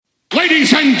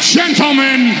Ladies and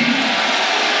gentlemen,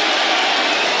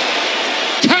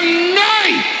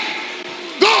 tonight,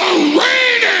 the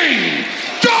reigning,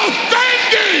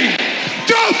 defending,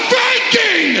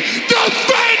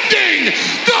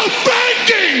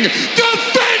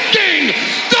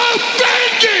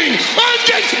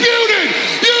 undisputed,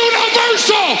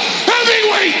 universal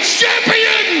heavyweight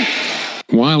champion,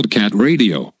 Wildcat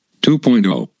Radio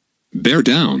 2.0. Bear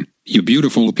down, you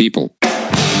beautiful people.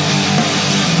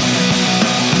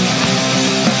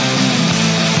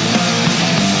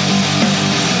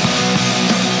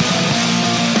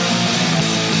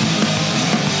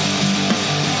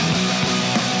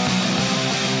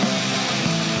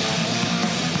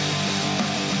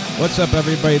 What's up,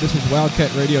 everybody? This is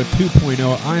Wildcat Radio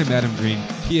 2.0. I am Adam Green.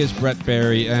 He is Brett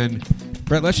Barry. And,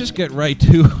 Brett, let's just get right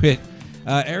to it.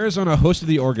 Arizona hosted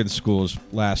the Oregon schools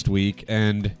last week,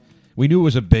 and we knew it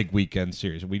was a big weekend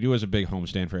series. We knew it was a big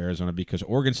homestand for Arizona because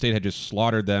Oregon State had just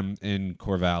slaughtered them in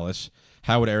Corvallis.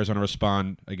 How would Arizona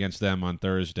respond against them on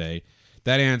Thursday?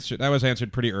 That was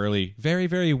answered pretty early. Very,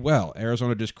 very well.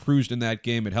 Arizona just cruised in that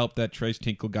game. It helped that Trace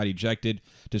Tinkle got ejected,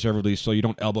 deservedly so. You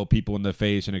don't elbow people in the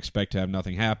face and expect to have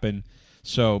nothing happen.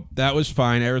 So that was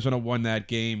fine. Arizona won that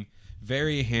game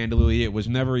very handily. It was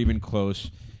never even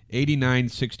close.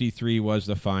 89-63 was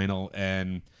the final,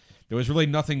 and there was really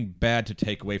nothing bad to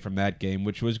take away from that game,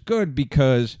 which was good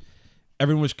because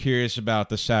everyone was curious about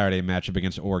the Saturday matchup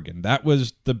against Oregon. That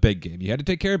was the big game. You had to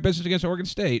take care of business against Oregon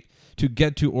State to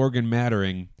get to Oregon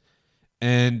mattering,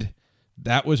 and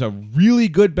that was a really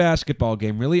good basketball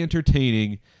game, really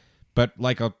entertaining, but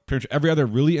like pretty much every other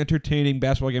really entertaining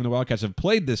basketball game the Wildcats have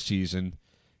played this season,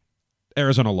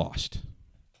 Arizona lost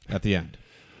at the end.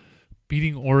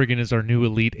 Beating Oregon is our new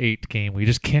Elite Eight game. We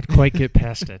just can't quite get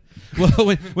past it.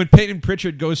 Well, when Peyton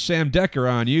Pritchard goes Sam Decker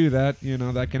on you, that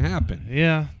can happen.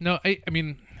 Yeah. No, I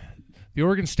mean, the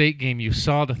Oregon State game, you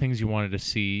saw the things you wanted to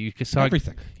see. You saw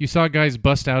everything. You saw guys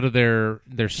bust out of their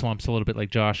slumps a little bit, like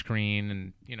Josh Green,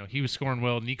 and he was scoring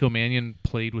well. Nico Mannion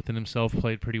played within himself,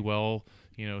 played pretty well.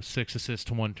 6 assists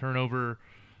to 1 turnover.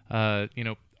 All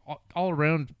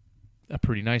around a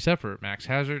pretty nice effort. Max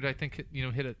Hazard, I think,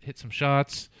 hit some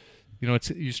shots.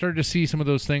 You started to see some of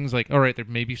those things like, all right, they're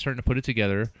maybe starting to put it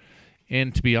together.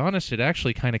 And to be honest, it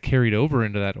actually kind of carried over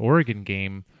into that Oregon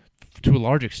game to a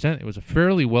large extent. It was a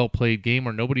fairly well-played game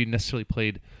where nobody necessarily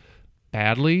played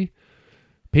badly.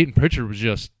 Peyton Pritchard was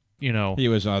just, he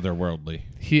was otherworldly.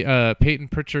 Peyton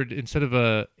Pritchard, instead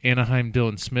of Anaheim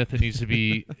Dylan Smith, it needs to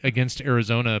be against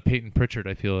Arizona Peyton Pritchard,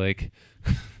 I feel like.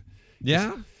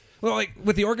 Yeah? Well, like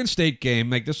with the Oregon State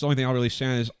game, like this is the only thing I'll really say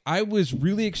on is I was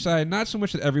really excited, not so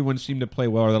much that everyone seemed to play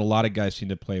well or that a lot of guys seemed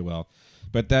to play well,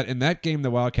 but that in that game the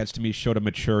Wildcats to me showed a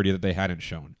maturity that they hadn't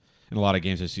shown in a lot of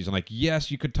games this season. Like, yes,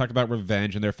 you could talk about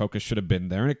revenge and their focus should have been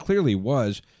there, and it clearly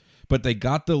was, but they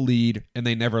got the lead and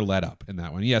they never let up in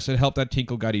that one. Yes, it helped that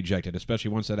Tinkle got ejected, especially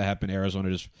once that happened.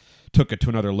 Arizona just took it to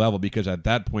another level because at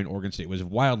that point Oregon State was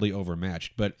wildly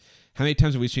overmatched. But how many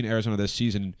times have we seen Arizona this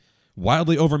season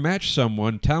wildly overmatch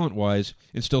someone talent-wise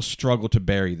and still struggle to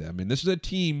bury them? And this is a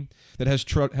team that has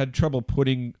had trouble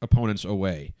putting opponents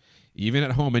away, even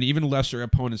at home, and even lesser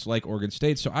opponents like Oregon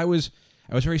State. So I was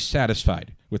very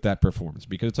satisfied with that performance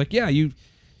because it's like, yeah, you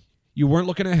weren't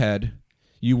looking ahead.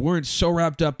 You weren't so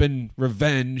wrapped up in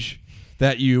revenge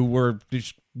that you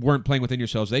just weren't playing within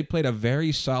yourselves. They played a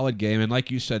very solid game, and like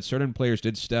you said, certain players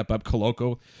did step up.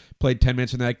 Koloko played 10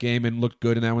 minutes in that game and looked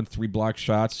good in that one, 3 blocked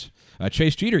shots.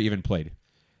 Chase Jeter even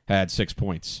had 6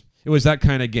 points. It was that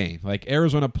kind of game. Like,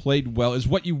 Arizona played well, is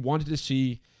what you wanted to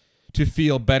see to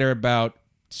feel better about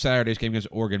Saturday's game against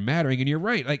Oregon mattering, and you're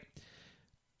right. Like,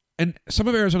 and some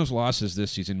of Arizona's losses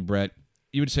this season, Brett,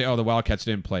 you would say, oh, the Wildcats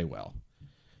didn't play well.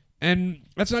 And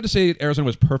that's not to say Arizona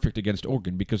was perfect against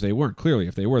Oregon, because they weren't. Clearly,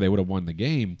 if they were, they would have won the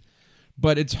game.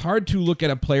 But it's hard to look at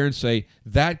a player and say,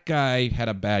 that guy had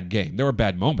a bad game. There were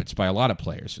bad moments by a lot of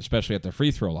players, especially at the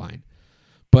free throw line.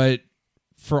 But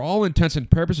for all intents and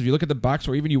purposes, if you look at the box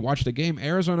or even you watch the game,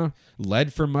 Arizona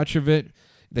led for much of it.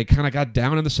 They kind of got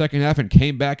down in the second half and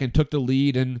came back and took the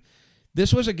lead. And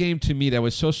this was a game to me that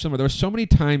was so similar. There were so many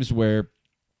times where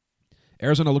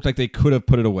Arizona looked like they could have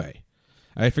put it away.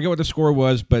 I forget what the score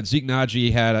was, but Zeke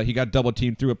Naji he got double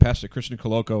teamed, threw a pass to Christian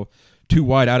Koloko, too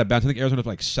wide out of bounds. I think Arizona was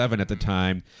like 7 at the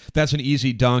time. That's an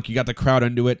easy dunk. You got the crowd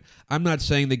into it. I'm not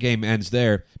saying the game ends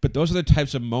there, but those are the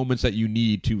types of moments that you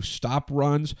need to stop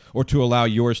runs or to allow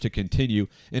yours to continue.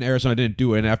 And Arizona didn't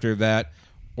do it. And after that,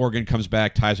 Oregon comes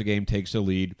back, ties the game, takes the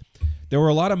lead. There were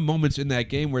a lot of moments in that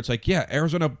game where it's like, yeah,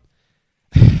 Arizona.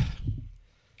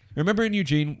 Remember in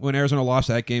Eugene when Arizona lost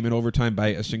that game in overtime by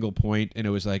a single point, and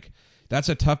it was like, that's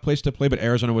a tough place to play, but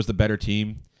Arizona was the better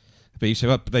team. But you say,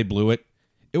 well, they blew it.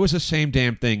 It was the same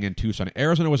damn thing in Tucson.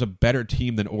 Arizona was a better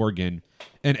team than Oregon,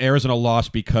 and Arizona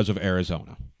lost because of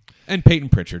Arizona. And Peyton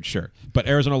Pritchard, sure. But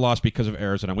Arizona lost because of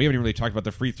Arizona. We haven't even really talked about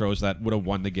the free throws that would have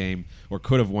won the game or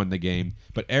could have won the game.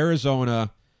 But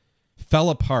Arizona fell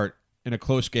apart in a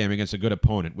close game against a good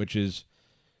opponent, which is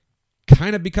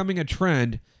kind of becoming a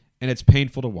trend, and it's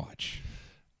painful to watch.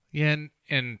 Yeah,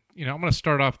 and I'm going to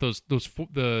start off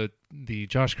the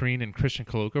Josh Green and Christian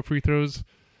Coloco free throws.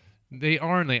 They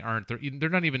are and they aren't. They're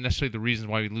not even necessarily the reason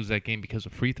why we lose that game because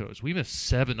of free throws. We missed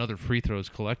 7 other free throws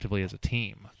collectively as a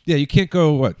team. Yeah, you can't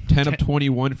go 10 of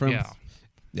 21 from.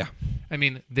 Yeah. I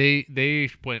mean, they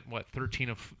went 13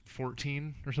 of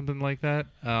 14 or something like that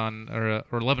or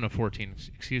 11 of 14,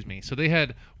 excuse me. So they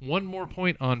had 1 more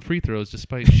point on free throws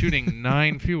despite shooting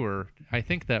 9 fewer. I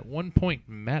think that 1 point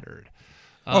mattered.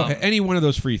 Any one of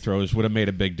those free throws would have made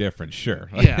a big difference, sure.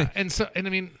 Yeah, and I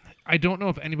mean, I don't know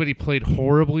if anybody played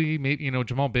horribly. Maybe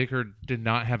Jamal Baker did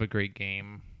not have a great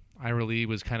game. Ira Lee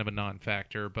was kind of a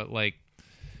non-factor, but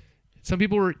some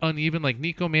people were uneven. Like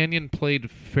Nico Mannion played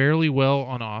fairly well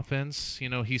on offense.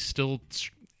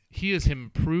 He has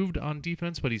improved on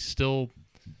defense, but he's still,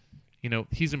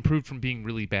 he's improved from being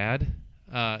really bad.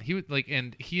 Dylan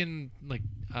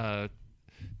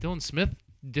Smith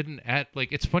didn't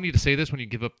it's funny to say this when you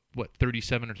give up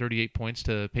 37 or 38 points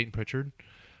to Peyton Pritchard,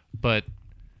 but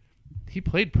he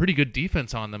played pretty good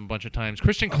defense on them a bunch of times.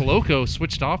 Christian Coloco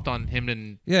switched off on him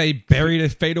and he buried a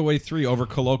fadeaway 3 over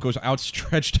Coloco's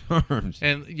outstretched arms.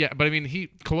 And but I mean,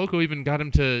 Coloco even got him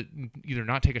to either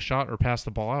not take a shot or pass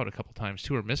the ball out a couple times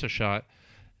too, or miss a shot.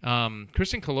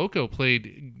 Christian Coloco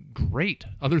played great,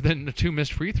 other than the 2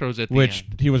 missed free throws at the end.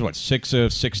 He was 6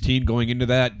 of 16 going into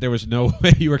that. There was no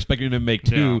way you were expecting him to make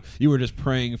 2. Yeah. You were just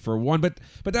praying for 1. But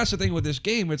that's the thing with this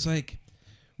game. It's like,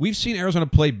 we've seen Arizona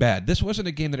play bad. This wasn't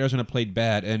a game that Arizona played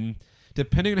bad, and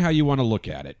depending on how you want to look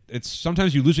at it, it's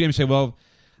sometimes you lose a game and say, well,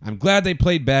 I'm glad they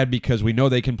played bad because we know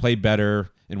they can play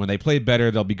better, and when they play better,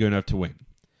 they'll be good enough to win.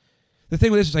 The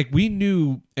thing with this is, we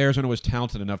knew Arizona was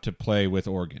talented enough to play with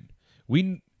Oregon.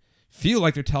 We feel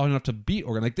like they're talented enough to beat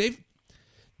Oregon.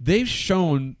 They've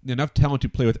shown enough talent to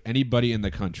play with anybody in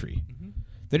the country. Mm-hmm.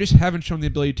 They just haven't shown the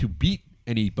ability to beat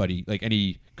anybody,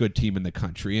 any good team in the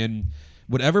country, and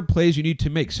whatever plays you need to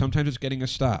make. Sometimes it's getting a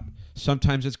stop.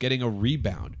 Sometimes it's getting a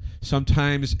rebound.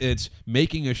 Sometimes it's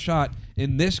making a shot.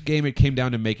 In this game, it came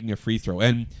down to making a free throw.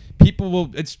 And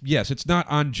it's not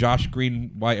on Josh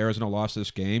Green why Arizona lost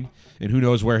this game. And who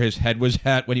knows where his head was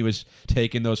at when he was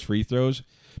taking those free throws.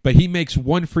 But he makes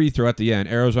 1 free throw at the end.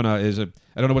 Arizona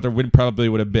I don't know what their win probably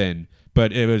would have been,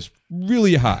 but it was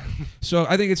really high. So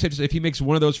I think it's safe to say if he makes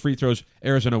 1 of those free throws,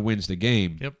 Arizona wins the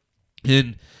game. Yep.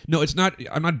 And no, it's not.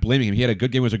 I'm not blaming him. He had a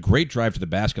good game. It was a great drive to the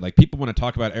basket. People want to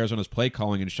talk about Arizona's play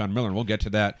calling and Sean Miller, and we'll get to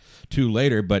that too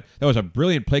later. But that was a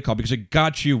brilliant play call because it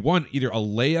got you either a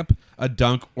layup, a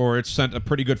dunk, or it sent a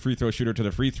pretty good free throw shooter to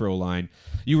the free throw line.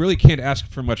 You really can't ask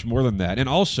for much more than that. And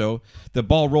also, the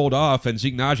ball rolled off, and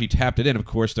Zeke Naji tapped it in. Of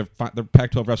course, the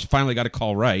Pac-12 refs finally got a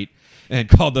call right and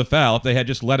called the foul. If they had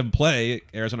just let him play,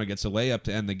 Arizona gets a layup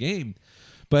to end the game.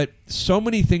 But so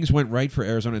many things went right for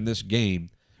Arizona in this game.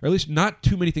 Or at least not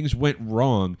too many things went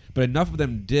wrong, but enough of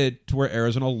them did to where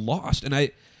Arizona lost.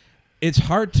 And it's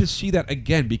hard to see that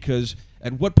again because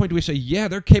at what point do we say, yeah,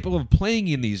 they're capable of playing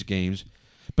in these games,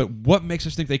 but what makes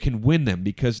us think they can win them?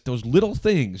 Because those little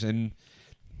things, and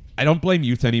I don't blame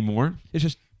youth anymore. It's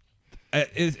just,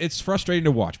 it's frustrating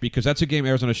to watch because that's a game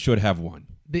Arizona should have won.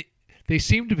 They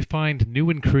seem to find new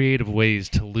and creative ways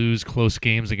to lose close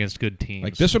games against good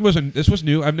teams. This was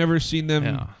new. I've never seen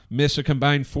them miss a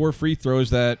combined 4 free throws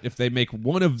that if they make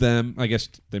one of them, I guess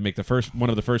they make one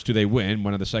of the first 2 they win,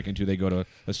 one of the second 2 they go to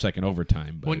a second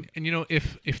overtime. But.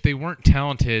 If they weren't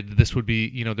talented, this would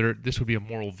be this would be a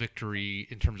moral victory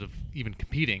in terms of even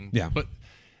competing. Yeah. But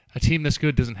a team this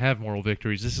good doesn't have moral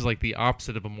victories. This is the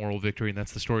opposite of a moral victory, and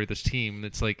that's the story of this team.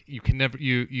 It's you can never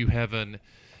you have an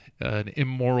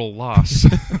immoral loss.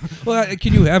 Well,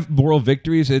 can you have moral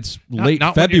victories? It's late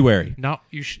February.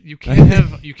 You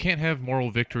can't have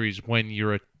moral victories when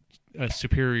you're a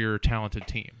superior, talented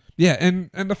team. Yeah,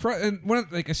 and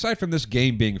aside from this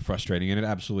game being frustrating, and it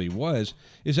absolutely was,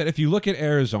 is that if you look at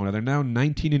Arizona, they're now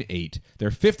 19-8. They're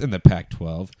 5th in the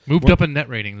Pac-12. Moved up in net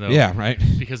rating though. Yeah, right.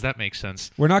 Because that makes sense.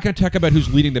 We're not going to talk about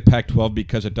who's leading the Pac-12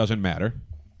 because it doesn't matter,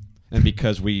 and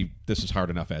because this is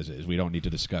hard enough as is. We don't need to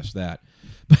discuss that.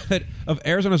 But of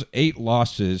Arizona's 8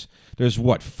 losses, there's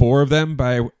 4 of them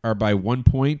are by 1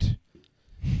 point.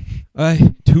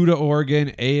 2 to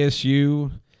Oregon,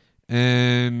 ASU,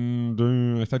 and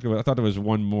I thought there was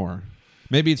 1 more.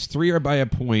 Maybe it's 3 are by a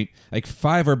point.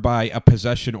 5 are by a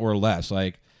possession or less.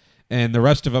 And the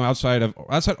rest of them outside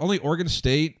only Oregon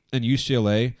State and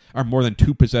UCLA are more than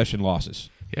 2 possession losses.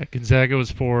 Yeah, Gonzaga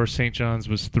was 4, St. John's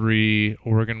was 3,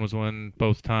 Oregon was 1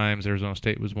 both times, Arizona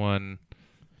State was 1,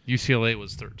 UCLA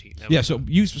was 13. So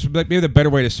maybe the better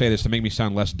way to say this to make me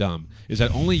sound less dumb is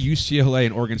that only UCLA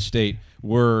and Oregon State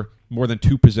were more than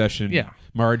 2 possession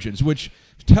margins, which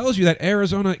tells you that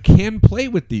Arizona can play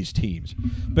with these teams.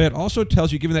 But it also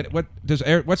tells you, given that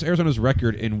what's Arizona's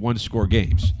record in 1-score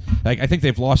games? Like, I think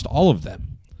they've lost all of them.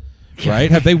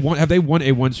 Right? Have they won a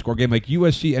 1-score game? Like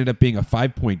USC ended up being a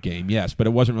 5-point game, yes, but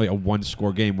it wasn't really a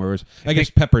 1-score game. Whereas I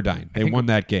guess Pepperdine, they won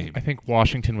that game. I think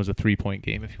Washington was a 3-point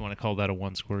game, if you want to call that a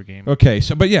 1-score game. Okay,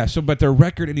 but their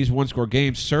record in these 1-score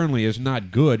games certainly is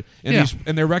not good, and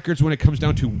and their records when it comes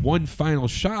down to one final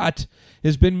shot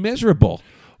has been miserable.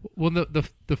 Well, the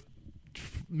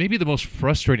maybe the most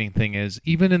frustrating thing is,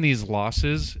 even in these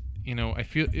losses, I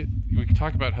feel we can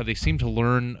talk about how they seem to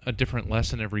learn a different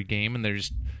lesson every game, and they're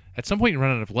just at some point you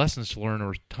run out of lessons to learn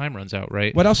or time runs out,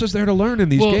 right? What else is there to learn in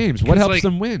these games? What helps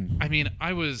them win? I mean,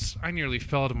 I nearly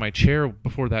fell out of my chair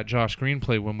before that Josh Green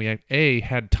play when we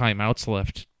had timeouts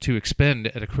left to expend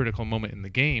at a critical moment in the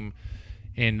game,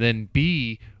 and then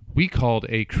B, we called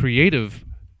a creative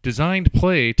designed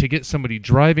play to get somebody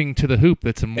driving to the hoop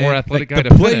that's a more athletic guy to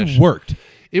finish. The play worked.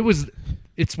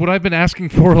 It's what I've been asking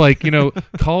for,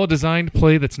 call a designed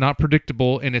play that's not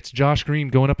predictable, and it's Josh Green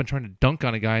going up and trying to dunk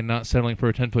on a guy and not settling for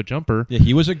a 10-foot jumper. Yeah,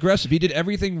 he was aggressive. He did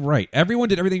everything right. Everyone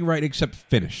did everything right except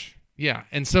finish. Yeah,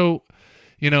 and so,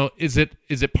 is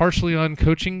it partially on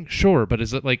coaching? Sure, but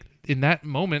is it like in that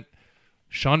moment,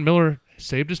 Sean Miller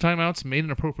saved his timeouts, made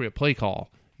an appropriate play call.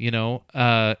 Getting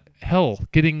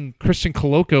Christian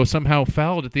Coloco somehow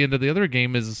fouled at the end of the other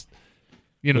game is...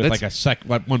 With that's like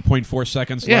 1.4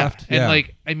 seconds left.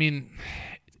 And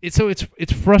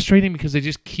it's frustrating because they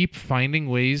just keep finding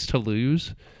ways to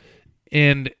lose,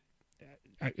 and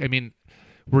I mean,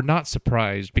 we're not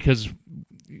surprised because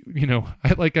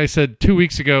like I said 2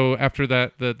 weeks ago after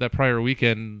that prior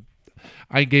weekend,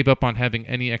 I gave up on having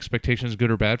any expectations,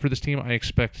 good or bad, for this team. I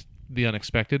expect the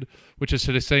unexpected, which is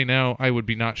to say now I would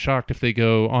be not shocked if they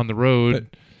go on the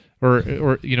road or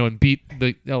and beat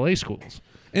the LA schools.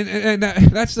 And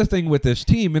that's the thing with this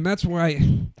team, and that's why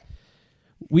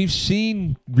we've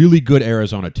seen really good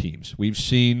Arizona teams. We've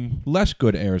seen less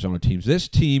good Arizona teams. This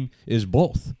team is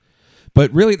both.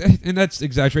 But really, and that's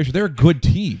exaggeration, they're a good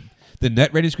team. The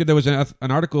net rating's good. There was an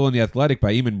article in The Athletic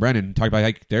by Eamon Brennan talking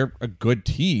about they're a good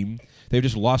team. They've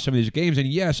just lost some of these games. And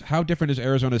yes, how different is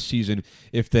Arizona's season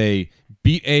if they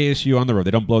beat ASU on the road,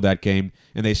 they don't blow that game,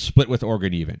 and they split with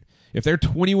Oregon even? If they're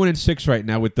 21-6 right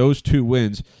now with those 2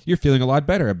 wins, you're feeling a lot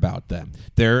better about them.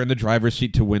 They're in the driver's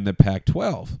seat to win the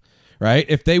Pac-12, right?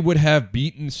 If they would have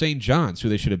beaten St. John's, who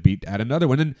they should have beat at another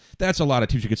one, and that's a lot of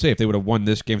teams you could say. If they would have won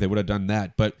this game, they would have done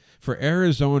that. But for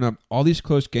Arizona, all these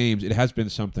close games, it has been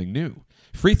something new.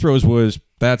 Free throws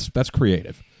that's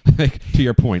creative. To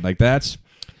your point, that's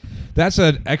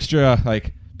an extra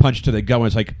punch to the gut.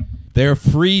 It's like they're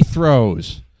free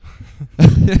throws.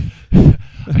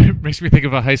 It makes me think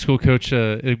of a high school coach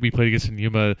we played against in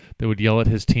Yuma that would yell at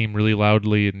his team really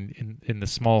loudly in the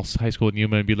small high school in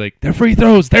Yuma and be like, "They're free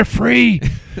throws. They're free.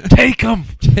 Take them.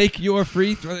 Take your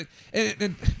free throw."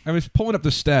 And I was pulling up the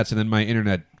stats, and then my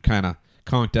internet kind of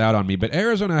conked out on me. But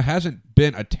Arizona hasn't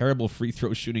been a terrible free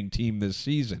throw shooting team this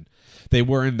season. They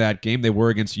were in that game. They were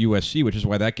against USC, which is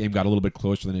why that game got a little bit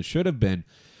closer than it should have been.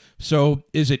 So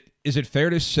is it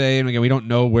fair to say, and again, we don't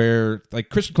know where,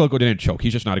 Christian Coloco didn't choke.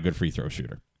 He's just not a good free throw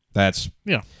shooter.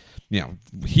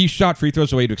 He shot free throws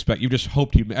the way you'd expect. You just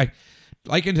hoped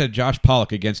likened to Josh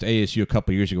Pollock against ASU a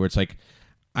couple years ago, where it's like,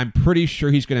 I'm pretty sure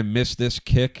he's going to miss this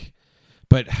kick,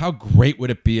 but how great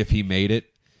would it be if he made it?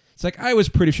 It's like, I was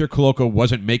pretty sure Coloco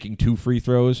wasn't making 2 free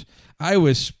throws. I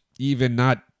was even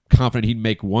not confident he'd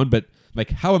make 1, but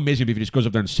how amazing would it be if he just goes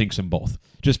up there and sinks them both,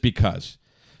 just because.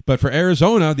 But for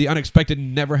Arizona, the unexpected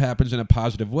never happens in a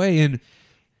positive way, and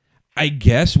I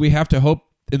guess we have to hope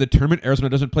in the tournament Arizona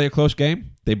doesn't play a close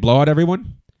game. They blow out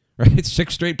everyone, right?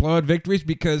 6 straight blowout victories,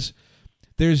 because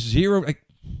there's 0...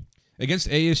 against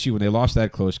ASU, when they lost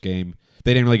that close game,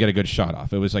 they didn't really get a good shot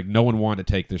off. It was like no one wanted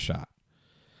to take the shot.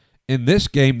 In this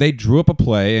game, they drew up a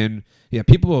play, and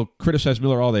people will criticize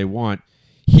Miller all they want.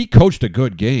 He coached a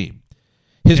good game.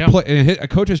 A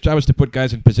coach's job is to put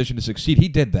guys in position to succeed. He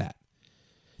did that.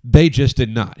 They just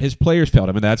did not. His players failed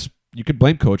him, and that's, you could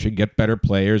blame coaching, get better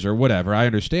players or whatever. I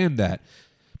understand that.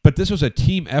 But this was a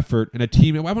team effort, and it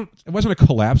wasn't a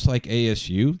collapse like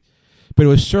ASU, but it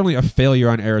was certainly a failure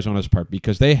on Arizona's part,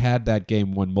 because they had that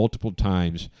game won multiple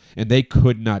times, and they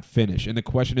could not finish. And the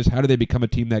question is, how do they become a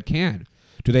team that can?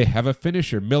 Do they have a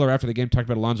finisher? Miller, after the game, talked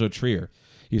about Alonzo Trier.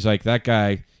 He's like, that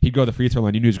guy, he'd go to the free throw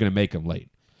line. You knew he was going to make him late.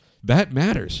 That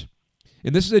matters.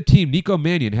 And this is a team. Nico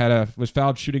Mannion was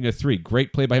fouled shooting a 3.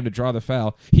 Great play by him to draw the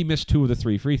foul. He missed 2 of the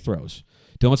 3 free throws.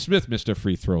 Dylan Smith missed a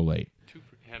free throw late.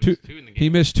 Two in the game. He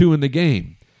missed 2 in the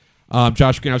game.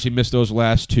 Josh Green obviously missed those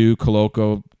last 2.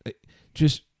 Koloko.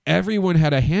 Just everyone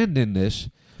had a hand in this.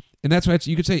 And that's why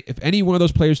you could say if any one of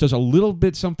those players does a little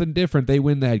bit something different, they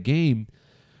win that game.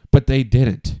 But they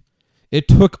didn't. It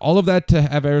took all of that to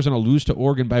have Arizona lose to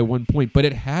Oregon by 1 point, but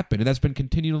it happened, and that's been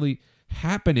continually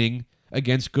happening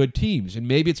against good teams. And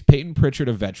maybe it's Peyton Pritchard,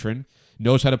 a veteran,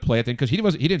 knows how to play it then because he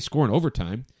didn't score in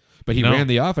overtime, but he ran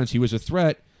the offense. He was a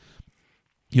threat.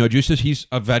 Justus, he's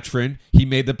a veteran. He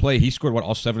made the play. He scored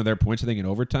all 7 of their points, I think, in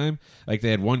overtime. Like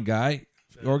they had one guy,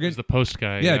 Oregon. He's the post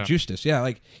guy. Yeah, Justus. Yeah,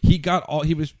 like he got all.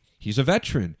 He's a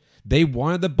veteran. They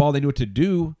wanted the ball. They knew what to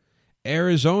do.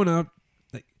 Arizona.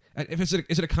 Is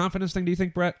it a confidence thing? Do you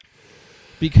think, Brett?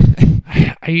 Because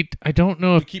I don't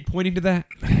know if you keep pointing to that.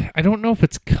 I don't know if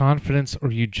it's confidence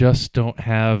or you just don't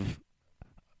have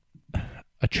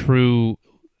a true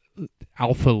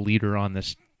alpha leader on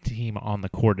this team on the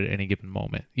court at any given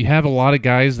moment. You have a lot of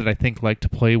guys that I think like to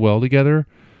play well together,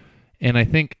 and I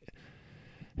think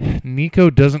Nico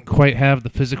doesn't quite have the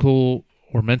physical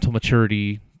or mental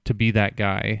maturity to be that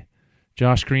guy.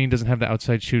 Josh Green doesn't have the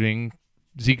outside shooting.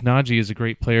 Zeke Naji is a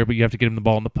great player, but you have to get him the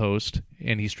ball in the post,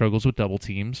 and he struggles with double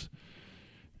teams.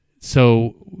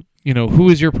 So, who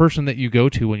is your person that you go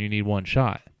to when you need one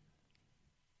shot?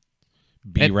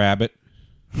 Rabbit.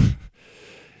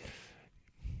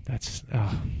 That's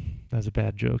a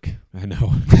bad joke. I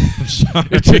know. I'm sorry.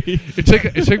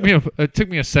 It took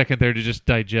me a second there to just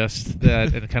digest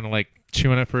that and kind of like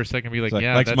chew on it for a second, and be like,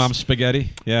 yeah, likes mom's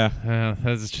spaghetti. Yeah,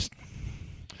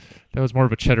 that was more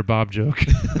of a Cheddar Bob joke.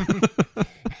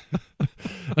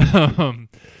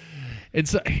 And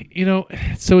so,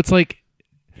 so it's like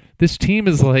this team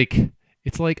is like,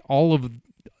 it's like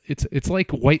it's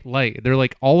like white light. They're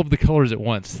like all of the colors at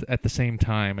once at the same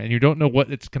time, and you don't know what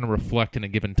it's going to reflect in a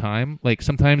given time. Like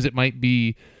sometimes it might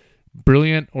be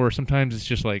brilliant, or sometimes it's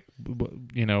just like,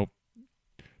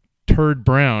 turd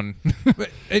brown.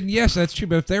 And yes, that's true.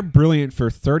 But if they're brilliant for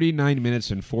 39 minutes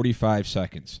and 45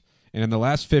 seconds, and in the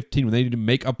last 15 when they need to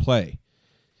make a play,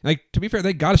 like to be fair,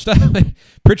 they got to stop.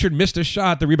 Pritchard missed a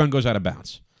shot. The rebound goes out of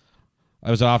bounds.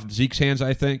 That was off Zeke's hands,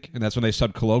 I think, and that's when they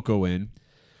subbed Koloko in.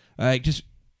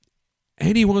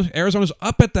 Arizona's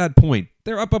up at that point.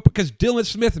 They're up because Dylan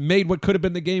Smith made what could have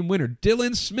been the game winner.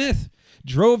 Dylan Smith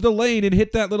drove the lane and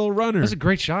hit that little runner. That was a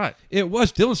great shot. It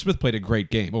was. Dylan Smith played a great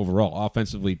game overall,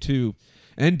 offensively too,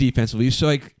 and defensively.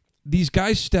 So these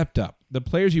guys stepped up. The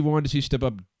players you wanted to see step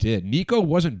up did. Nico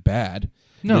wasn't bad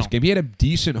in this game. He had a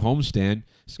decent homestand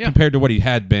compared to what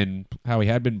how he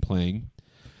had been playing.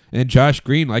 And Josh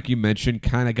Green, like you mentioned,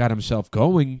 kind of got himself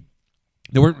going.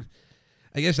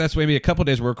 I guess that's maybe a couple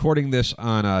days. We're recording this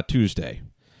on Tuesday.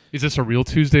 Is this a real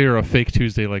Tuesday or a fake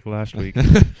Tuesday like last week?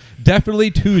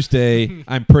 Definitely Tuesday,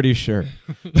 I'm pretty sure.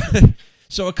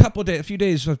 So a few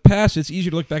days have passed. It's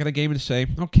easier to look back at the game and say,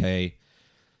 okay,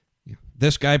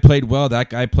 this guy played well, that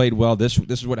guy played well, this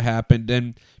is what happened.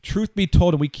 And truth be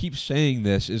told, and we keep saying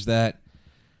this, is that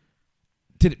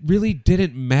it really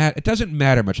didn't matter. It doesn't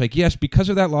matter much. Like, yes, because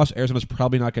of that loss, Arizona's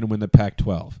probably not going to win the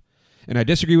Pac-12. And I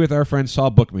disagree with our friend Saul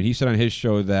Bookman. He said on his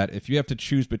show that if you have to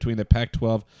choose between the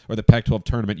Pac-12 or the Pac-12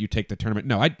 tournament, you take the tournament.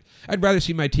 No, I'd rather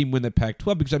see my team win the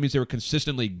Pac-12 because that means they were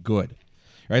consistently good.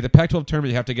 Right? The Pac-12 tournament,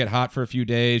 you have to get hot for a few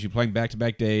days. You're playing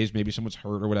back-to-back days. Maybe someone's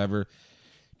hurt or whatever.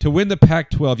 To win the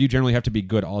Pac-12, you generally have to be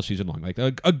good all season long. Like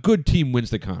a good team wins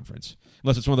the conference.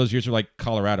 Unless it's one of those years where like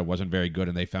Colorado wasn't very good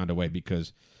and they found a way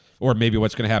or maybe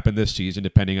what's going to happen this season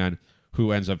depending on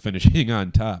who ends up finishing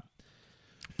on top.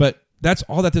 But that's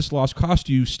all that this loss cost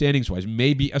you standings-wise.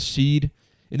 Maybe a seed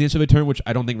in the NCAA tournament, which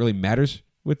I don't think really matters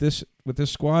with this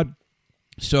squad.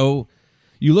 So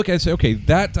you look at it and say, okay,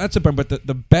 that's a bummer. But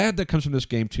the bad that comes from this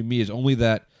game to me is only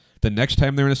that the next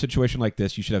time they're in a situation like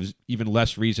this, you should have even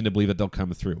less reason to believe that they'll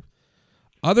come through.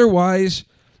 Otherwise,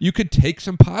 you could take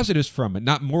some positives from it.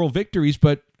 Not moral victories,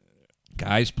 but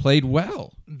guys played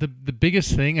well. The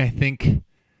biggest thing I think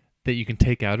that you can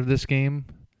take out of this game,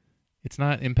 it's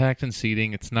not impact and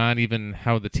seeding. It's not even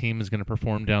how the team is going to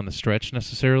perform down the stretch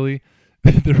necessarily.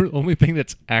 The only thing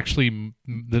that's actually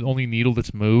the only needle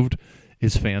that's moved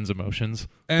is fans' emotions.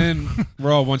 And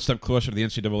we're all one step closer to the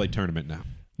NCAA tournament now.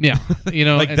 Yeah,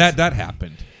 like that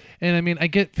happened. And I mean, I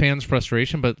get fans'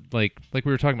 frustration, but like we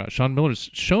were talking about, Sean Miller's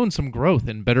shown some growth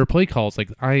and better play calls.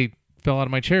 Like I fell out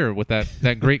of my chair with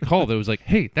that great call that was like,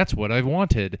 hey, that's what I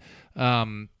wanted.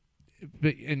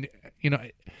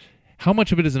 how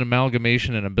much of it is an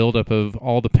amalgamation and a buildup of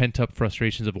all the pent-up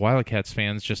frustrations of Wildcats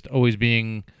fans just always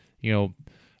being, a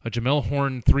Jamel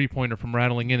Horn three-pointer from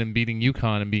rattling in and beating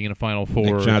UConn and being in a Final Four.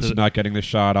 Nick Johnson not getting the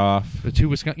shot off. The two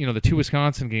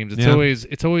Wisconsin games. It's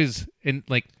always in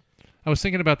like. I was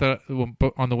thinking about that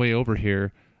on the way over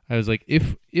here. I was like,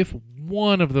 if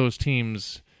one of those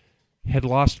teams had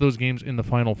lost those games in the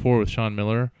Final Four with Sean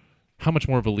Miller, how much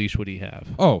more of a leash would he have?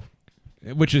 Oh,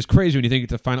 which is crazy when you think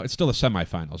it's the final. It's still the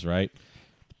semifinals, right?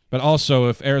 But also,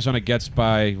 if Arizona gets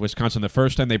by Wisconsin the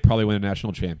first time, they probably win a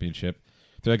national championship.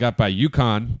 If they got by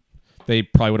UConn, they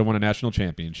probably would have won a national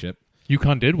championship.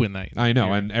 UConn did win that. I know,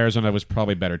 year. and Arizona was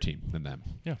probably a better team than them.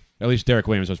 Yeah. At least Derek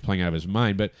Williams was playing out of his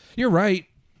mind. But you're right.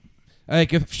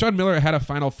 Like, if Sean Miller had a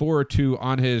Final Four or two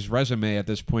on his resume at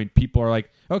this point, people are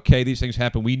like, okay, these things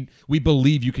happen. We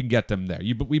believe you can get them there.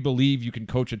 We believe you can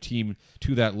coach a team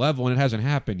to that level, and it hasn't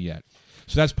happened yet.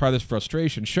 So that's part of this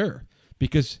frustration, sure,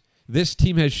 because this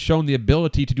team has shown the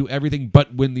ability to do everything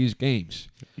but win these games.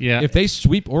 Yeah. If they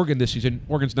sweep Oregon this season,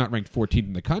 Oregon's not ranked 14th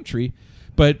in the country,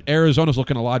 but Arizona's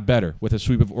looking a lot better with a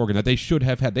sweep of Oregon that they should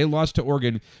have had. They lost to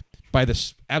Oregon by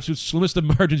the absolute slimmest of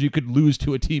margins you could lose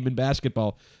to a team in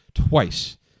basketball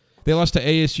twice. They lost to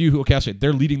ASU, who, okay, I'll say,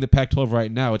 they're leading the Pac-12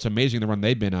 right now. It's amazing the run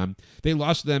they've been on. They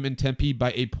lost to them in Tempe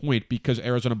by a point because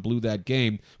Arizona blew that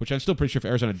game, which I'm still pretty sure if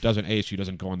Arizona doesn't, ASU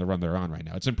doesn't go on the run they're on right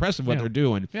now. It's impressive what they're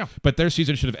doing, but their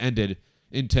season should have ended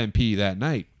in Tempe that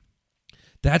night.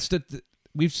 That's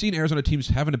we've seen Arizona teams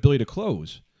have an ability to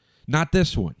close. Not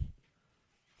this one.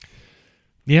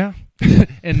 Yeah.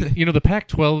 And, the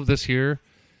Pac-12 this year,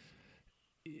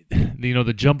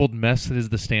 the jumbled mess that is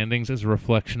the standings is a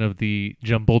reflection of the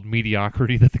jumbled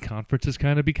mediocrity that the conference has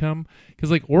kind of become.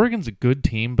 Because, Oregon's a good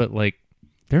team, but,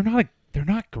 they're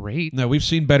not great. No, we've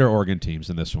seen better Oregon teams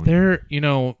than this one.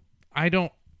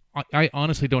 I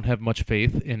honestly don't have much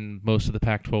faith in most of the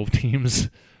Pac-12 teams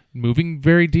moving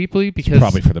very deeply because it's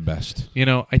probably for the best.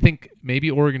 I think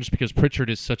maybe Oregon, just because Pritchard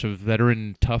is such a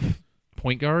veteran, tough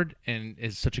point guard and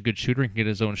is such a good shooter and can get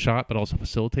his own shot, but also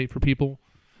facilitate for people.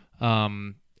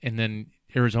 And then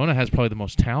Arizona has probably the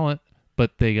most talent,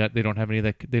 but they don't have any of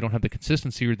that. They don't have the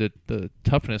consistency or the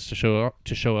toughness to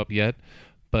show up yet.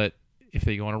 But if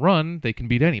they go on a run, they can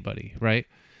beat anybody, right?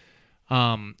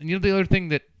 And the other thing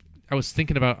that I was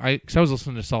thinking about, because I was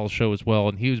listening to Saul's show as well,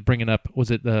 and he was bringing up, was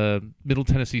it Middle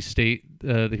Tennessee State?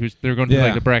 They were going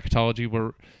through the bracketology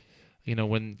where,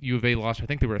 when U of A lost, I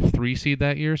think they were a 3 seed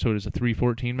that year, so it was a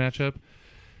 3-14 matchup.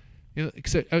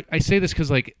 I say this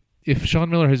because if Sean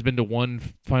Miller has been to one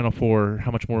Final Four, how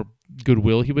much more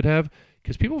goodwill he would have?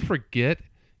 Because people forget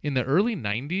in the early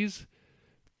 90s,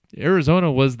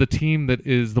 Arizona was the team that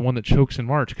is the one that chokes in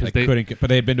March because they couldn't get, but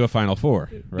they'd been to a Final Four,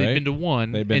 right? They'd been to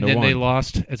one, and then they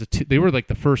lost as they were the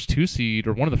first 2 seed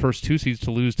or one of the first 2 seeds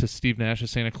to lose to Steve Nash of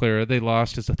Santa Clara. They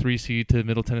lost as a 3 seed to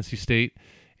Middle Tennessee State,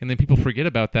 and then people forget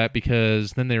about that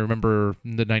because then they remember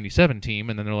the '97 team,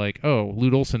 and then they're like, oh,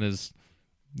 Lute Olson is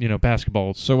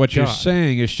basketball. So what you're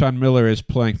saying is Sean Miller is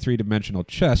playing three-dimensional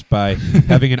chess by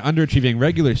having an underachieving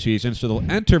regular season, so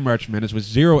they'll enter March Madness with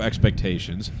zero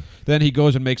expectations. Then he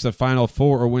goes and makes the Final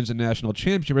Four or wins a national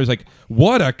championship. He's like,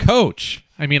 what a coach!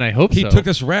 I mean, I hope he took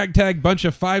this ragtag bunch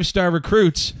of 5-star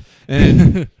recruits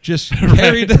and just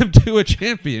carried them to a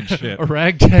championship. A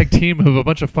ragtag team of a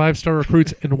bunch of 5-star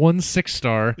recruits and one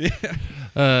 6-star. Yeah.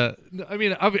 I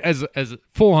mean, as a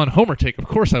full-on homer take, of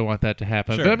course I want that to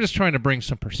happen. Sure. But I'm just trying to bring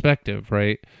some perspective,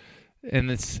 right?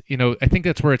 And it's, I think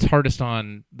that's where it's hardest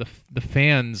on the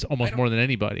fans almost more than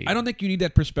anybody. I don't think you need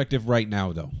that perspective right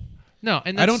now, though. No,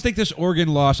 and I don't think this Oregon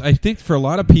loss, I think for a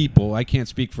lot of people, I can't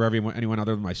speak for anyone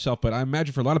other than myself, but I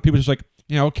imagine for a lot of people it's just like,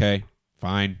 okay,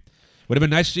 fine. Would have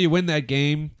been nice to see you win that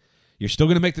game. You're still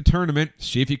going to make the tournament.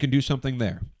 See if you can do something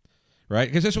there.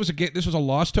 Right? Because this was a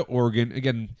loss to Oregon.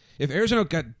 Again, if Arizona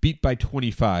got beat by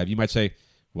 25, you might say,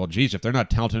 well, geez, if they're not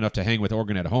talented enough to hang with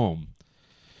Oregon at home.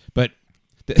 But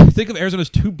think of Arizona's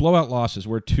 2 blowout losses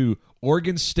were to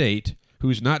Oregon State,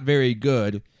 who's not very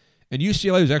good, and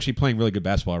UCLA, who's actually playing really good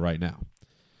basketball right now.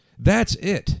 That's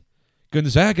it.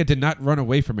 Gonzaga did not run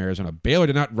away from Arizona. Baylor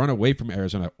did not run away from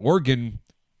Arizona. Oregon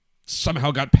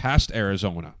somehow got past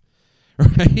Arizona.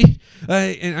 Right?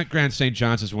 And Grant St.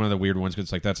 John's is one of the weird ones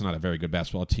because that's not a very good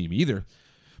basketball team either.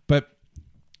 But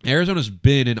Arizona's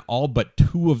been in all but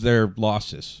 2 of their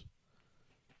losses.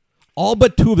 All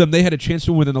but 2 of them they had a chance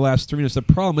to win in the last 3 minutes. The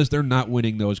problem is they're not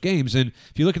winning those games. And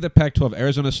if you look at the Pac-12,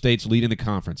 Arizona State's leading the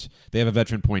conference. They have a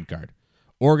veteran point guard.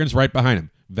 Oregon's right behind him,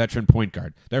 veteran point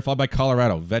guard. They're followed by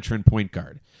Colorado, veteran point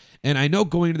guard. And I know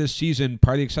going into this season,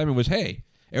 part of the excitement was, hey,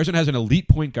 Arizona has an elite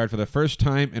point guard for the first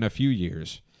time in a few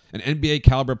years. An NBA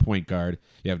caliber point guard.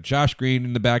 You have Josh Green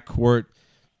in the backcourt.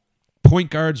 point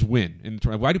guards win. And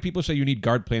why do people say you need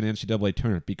guard play in the NCAA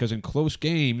tournament? Because in close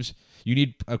games, you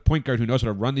need a point guard who knows how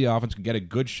to run the offense, can get a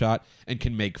good shot, and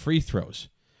can make free throws.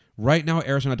 Right now,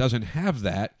 Arizona doesn't have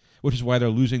that, which is why they're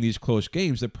losing these close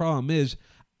games. The problem is,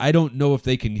 I don't know if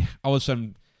they can all of a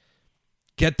sudden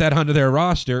get that onto their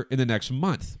roster in the next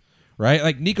month, right?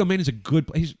 Like, Nico Mannion's a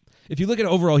good if you look at it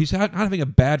overall, he's not having a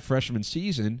bad freshman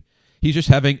season. He's just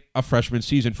having a freshman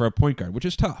season for a point guard, which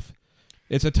is tough.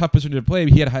 It's a tough position to play.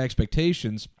 He had high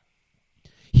expectations.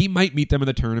 He might meet them in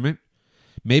the tournament.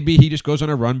 Maybe he just goes on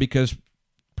a run because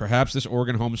perhaps this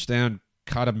Oregon homestand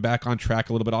caught him back on track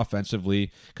a little bit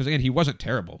offensively. Because, again, he wasn't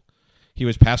terrible. He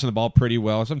was passing the ball pretty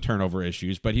well, some turnover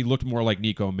issues, but he looked more like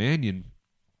Nico Mannion.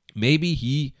 Maybe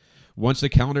he, once the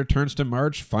calendar turns to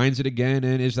March, finds it again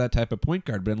and is that type of point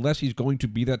guard. But unless he's going to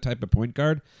be that type of point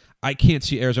guard, I can't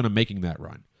see Arizona making that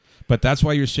run. But that's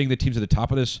why you're seeing the teams at the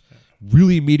top of this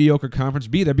really mediocre conference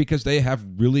be there, because they have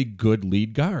really good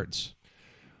lead guards.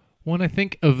 When I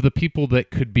think of the people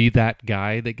that could be that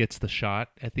guy that gets the shot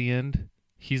at the end,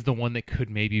 he's the one that could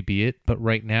maybe be it. But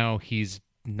right now, he's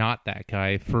not that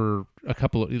guy for a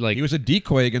couple of He was a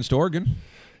decoy against Oregon.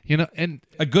 And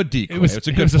a good decoy. It's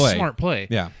a good it was play. A smart play.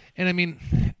 Yeah. And I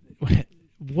mean,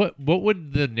 what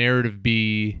would the narrative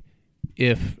be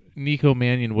if Nico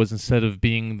Mannion was, instead of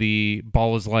being the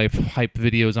Ball is Life hype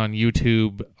videos on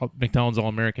YouTube, McDonald's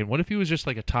All-American, what if he was just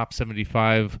like a top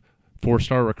 75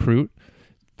 4-star recruit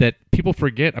that people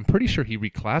forget? I'm pretty sure he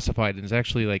reclassified and is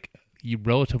actually like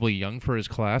relatively young for his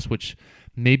class, which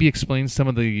maybe explains some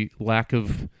of the lack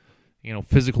of,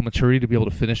 physical maturity to be able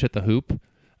to finish at the hoop.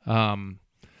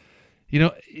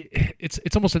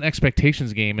 It's almost an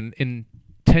expectations game. And in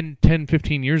 10,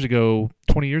 15 years ago,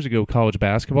 20 years ago, college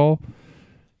basketball,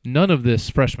 none of this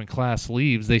freshman class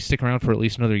leaves. They stick around for at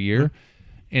least another year.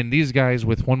 And these guys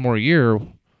with one more year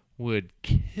would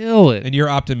kill it. And you're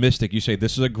optimistic. You say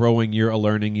this is a growing year, a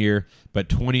learning year, but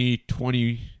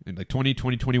 2020 and like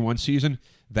 2021 season,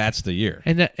 that's the year.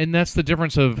 And that's the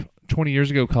difference of 20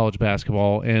 years ago college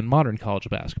basketball and modern college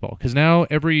basketball. Because now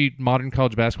every modern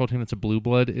college basketball team that's a blue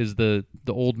blood is the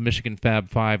old Michigan Fab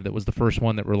Five that was the first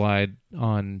one that relied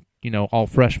on, all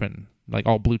freshmen, like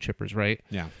all blue chippers, right?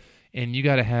 Yeah. And you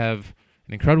got to have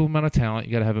an incredible amount of talent.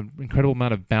 You got to have an incredible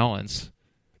amount of balance.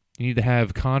 You need to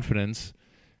have confidence.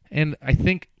 And I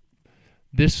think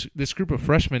this group of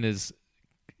freshmen is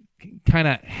kind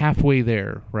of halfway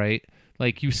there, right?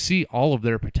 Like, you see all of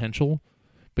their potential,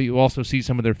 but you also see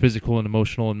some of their physical and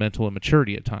emotional and mental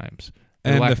immaturity at times.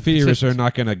 And the fear is they're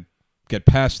not going to get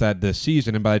past that this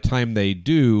season, and by the time they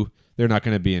do, they're not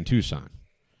going to be in Tucson,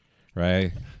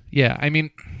 right? Yeah, I mean,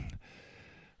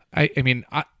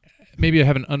 maybe I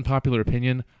have an unpopular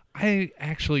opinion. I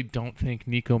actually don't think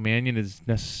Nico Mannion is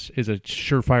a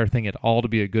surefire thing at all to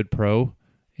be a good pro.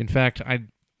 In fact,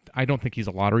 I don't think he's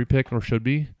a lottery pick or should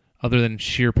be, other than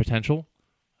sheer potential.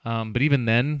 But even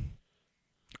then,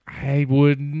 I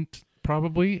wouldn't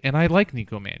probably. And I like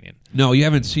Nico Mannion. No, you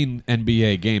haven't seen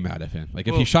NBA game out of him. Like,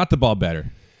 if he shot the ball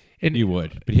better, you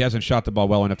would. But he hasn't shot the ball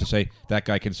well enough to say that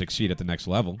guy can succeed at the next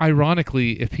level.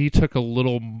 Ironically, if he took a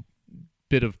little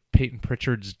bit of Peyton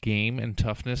Pritchard's game and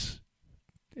toughness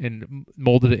and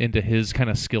molded it into his kind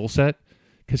of skill set,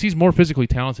 because he's more physically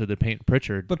talented than Peyton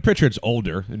Pritchard. But Pritchard's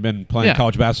older and been playing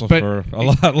college basketball for a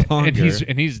lot longer.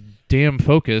 And he's damn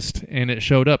focused, and it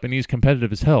showed up, and he's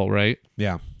competitive as hell, right?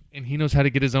 Yeah. And he knows how to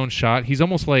get his own shot. He's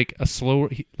almost like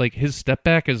his step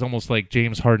back is almost like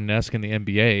James Harden-esque in the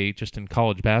NBA, just in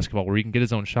college basketball, where he can get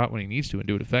his own shot when he needs to and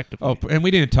do it effectively. Oh, and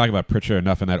we didn't talk about Pritchard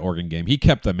enough in that Oregon game. He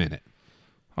kept them in it.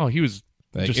 Oh, he was...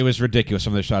 it was ridiculous,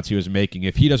 some of the shots he was making.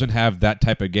 If he doesn't have that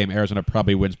type of game, Arizona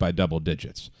probably wins by double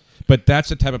digits. But that's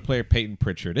the type of player Peyton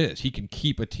Pritchard is. He can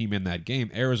keep a team in that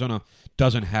game. Arizona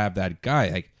doesn't have that guy.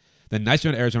 Like, the nice thing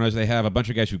about Arizona is they have a bunch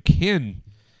of guys who can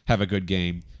have a good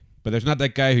game, but there's not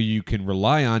that guy who you can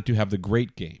rely on to have the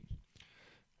great game.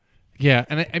 Yeah,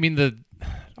 and I mean,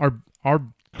 our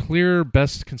clear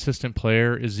best consistent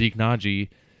player is Zeke Naji,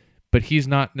 but he's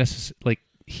not necessarily...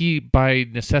 He, by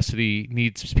necessity,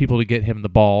 needs people to get him the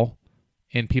ball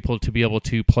and people to be able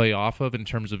to play off of in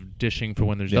terms of dishing for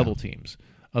when there's double teams.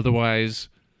 Otherwise,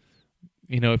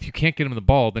 if you can't get him the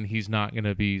ball, then he's not going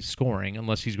to be scoring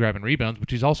unless he's grabbing rebounds,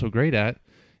 which he's also great at,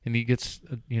 and he gets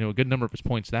a good number of his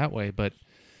points that way. But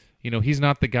he's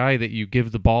not the guy that you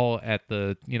give the ball at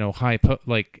the high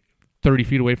 30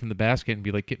 feet away from the basket and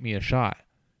be like, "Get me a shot."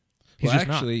 He's just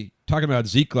not. Talking about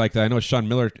Zeke like that, I know Sean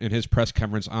Miller in his press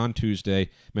conference on Tuesday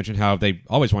mentioned how they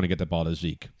always want to get the ball to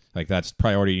Zeke. Like, that's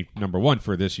priority number one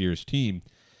for this year's team.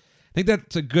 I think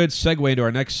that's a good segue into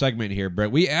our next segment here, Brett.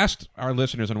 We asked our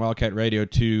listeners on Wildcat Radio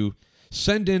to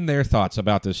send in their thoughts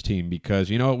about this team because,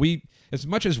 we, as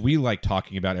much as we like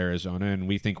talking about Arizona and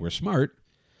we think we're smart,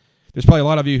 there's probably a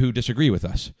lot of you who disagree with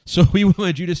us. So we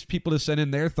wanted people to send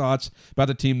in their thoughts about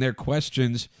the team, their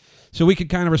questions, so we could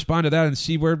kind of respond to that and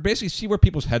see where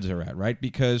people's heads are at, right?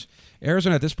 Because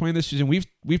Arizona at this point in this season,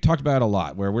 we've talked about it a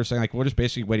lot, where we're saying like we're just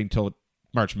basically waiting till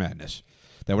March Madness.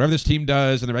 That whatever this team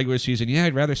does in the regular season,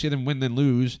 I'd rather see them win than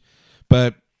lose,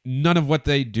 but none of what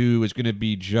they do is going to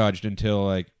be judged until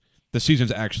like the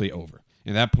season's actually over.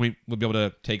 And at that point, we'll be able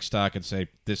to take stock and say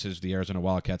this is the Arizona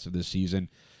Wildcats of this season.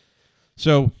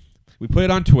 So we put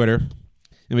it on Twitter,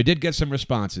 and we did get some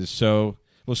responses. So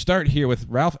we'll start here with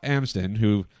Ralph Amsden,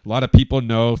 who a lot of people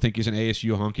think he's an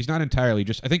ASU hunk. He's not entirely.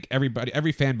 Just I think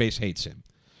every fan base hates him,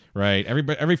 right?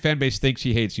 Every fan base thinks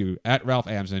he hates you. At Ralph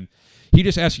Amsden, he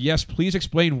just asked, "Yes, please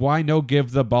explain why no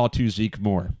give the ball to Zeke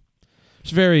more."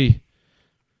 It's very.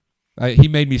 He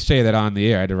made me say that on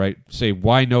the air. I had to say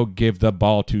why no give the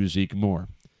ball to Zeke more.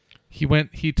 He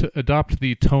adopt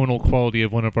the tonal quality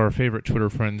of one of our favorite Twitter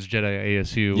friends, Jedi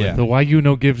ASU. Yeah. With the why you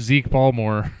no give Zeke ball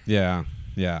more. Yeah.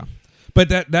 But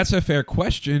that's a fair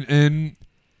question, and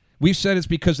we've said it's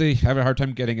because they have a hard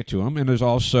time getting it to him, and there's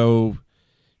also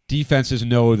defenses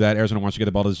know that Arizona wants to get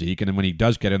the ball to Zeke, and then when he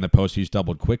does get in the post, he's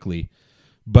doubled quickly.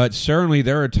 But certainly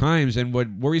there are times, and what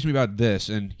worries me about this,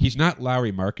 and he's not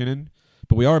Lauri Markkanen,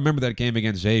 but we all remember that game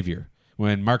against Xavier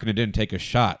when Markkanen didn't take a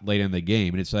shot late in the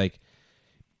game, and it's like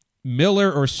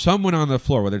Miller or someone on the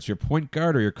floor, whether it's your point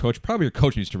guard or your coach, probably your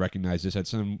coach needs to recognize this at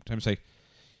some time and say,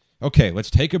 okay, let's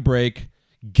take a break,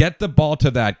 get the ball to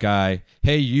that guy.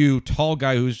 Hey, you, tall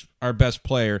guy who's our best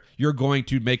player, you're going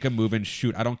to make a move and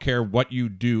shoot. I don't care what you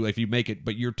do if you make it,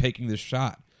 but you're taking this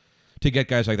shot to get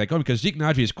guys like that going because Zeke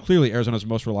Nnaji is clearly Arizona's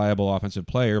most reliable offensive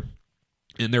player,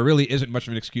 and there really isn't much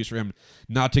of an excuse for him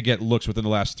not to get looks within the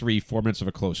last 3-4 minutes of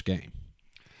a close game.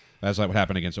 That's like what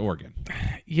happened against Oregon.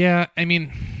 Yeah, I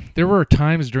mean, there were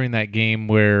times during that game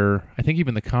where I think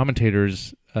even the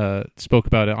commentators spoke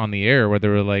about it on the air where they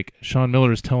were like, Sean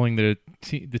Miller is telling the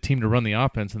team to run the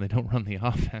offense, and they don't run the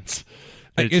offense.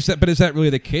 Is that really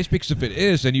the case? Because if it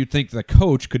is, then you'd think the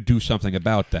coach could do something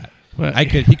about that. Well,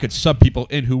 he could sub people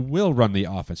in who will run the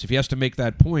offense. If he has to make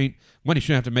that point, he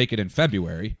shouldn't have to make it in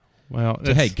February. Well,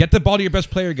 so, hey, get the ball to your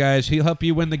best player, guys. He'll help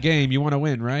you win the game. You want to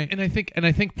win, right? And I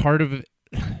think part of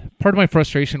my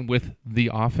frustration with the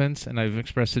offense, and I've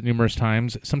expressed it numerous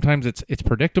times, sometimes it's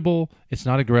predictable, it's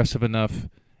not aggressive enough,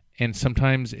 and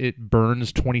sometimes it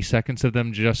burns 20 seconds of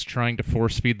them just trying to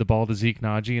force feed the ball to Zeke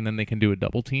Nnaji, and then they can do a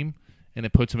double team, and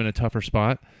it puts them in a tougher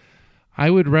spot. I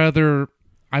would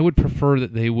prefer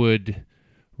that they would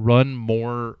run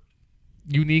more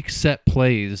unique set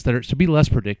plays that are to be less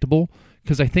predictable,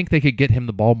 because I think they could get him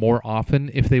the ball more often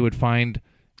if they would find,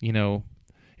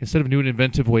 instead of new and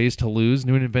inventive ways to lose,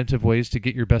 new and inventive ways to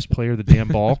get your best player the damn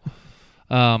ball.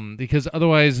 Because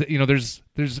otherwise,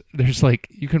 there's like,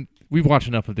 we've watched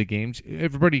enough of the games.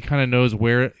 Everybody kind of knows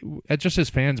where, just as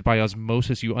fans by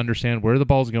osmosis, you understand where the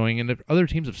ball's going, and other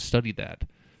teams have studied that.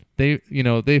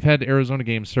 They've had Arizona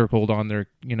games circled on their,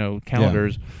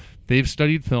 calendars. Yeah. They've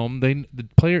studied film.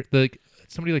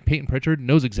 Somebody like Peyton Pritchard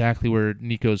knows exactly where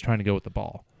Nico's trying to go with the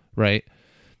ball, right?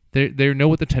 They know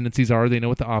what the tendencies are. They know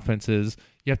what the offense is.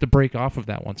 You have to break off of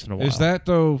that once in a while. Is that,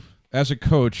 though, as a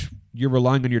coach, you're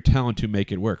relying on your talent to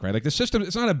make it work, right? Like the system,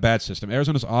 it's not a bad system.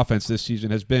 Arizona's offense this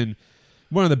season has been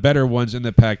one of the better ones in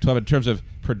the Pac-12 in terms of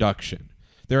production.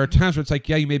 There are times where it's like,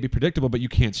 yeah, you may be predictable, but you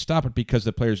can't stop it because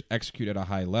the players execute at a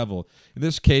high level. In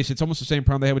this case, it's almost the same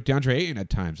problem they had with DeAndre Ayton at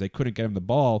times. They couldn't get him the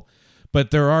ball,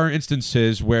 but there are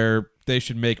instances where they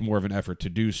should make more of an effort to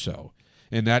do so.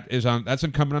 And that's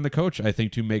incumbent on the coach, I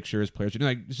think, to make sure his players...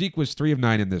 Zeke was 3 of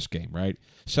 9 in this game, right?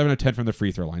 7 of 10 from the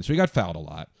free throw line. So he got fouled a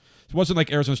lot. It wasn't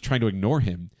like Arizona's trying to ignore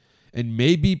him. And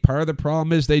maybe part of the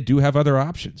problem is they do have other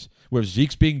options. Where if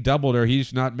Zeke's being doubled or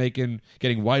he's not getting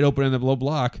wide open in the low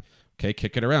block, okay,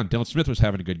 kick it around. Dylan Smith was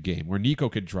having a good game. Where Nico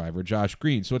could drive, or Josh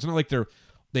Green. So it's not like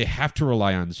they have to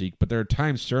rely on Zeke, but there are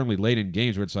times certainly late in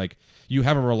games where it's like you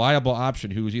have a reliable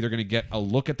option who is either going to get a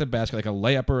look at the basket, like a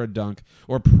layup or a dunk,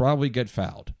 or probably get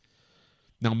fouled.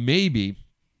 Now maybe,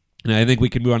 and I think we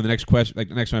can move on to the next question, like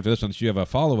the next one after this one, so you have a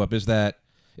follow-up, is that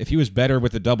if he was better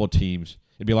with the double teams,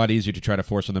 it'd be a lot easier to try to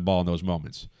force on the ball in those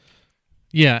moments.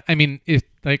 Yeah, I mean,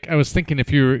 I was thinking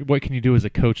what can you do as a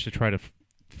coach to try to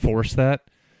force that?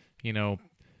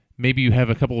 Maybe you have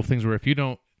a couple of things where if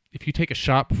you take a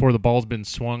shot before the ball's been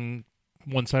swung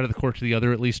one side of the court to the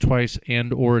other at least twice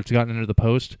or it's gotten into the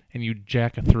post and you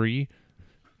jack a 3,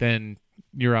 then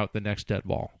you're out the next dead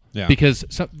ball. Yeah. Because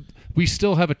we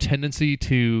still have a tendency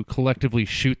to collectively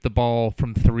shoot the ball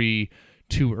from 3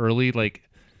 too early. Like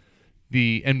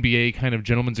the NBA kind of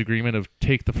gentleman's agreement of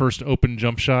take the first open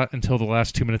jump shot until the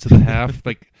last 2 minutes of the half.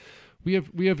 Like we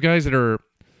have guys that are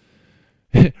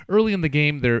early in the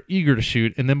game, they're eager to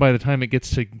shoot, and then by the time it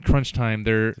gets to crunch time,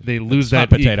 they lose It's that hot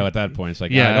potato at that point. It's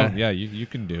like, Yeah. you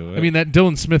can do it. I mean, that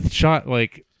Dylan Smith shot,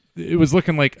 like, it was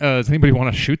looking like, does anybody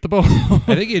want to shoot the ball?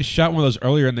 I think he had shot one of those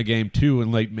earlier in the game too,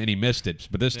 and he missed it.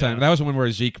 But this time, Yeah. that was the one where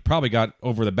Zeke probably got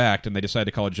over the back, and they decided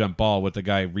to call a jump ball with the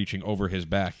guy reaching over his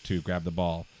back to grab the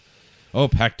ball. Oh,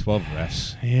 Pac-12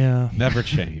 refs Yeah. never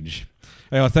change.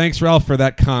 Well, thanks, Ralph, for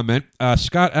that comment.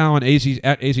 Scott Allen,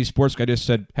 at AZ Sports Guy, just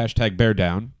said #bear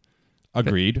down.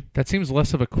 Agreed. That seems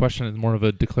less of a question and more of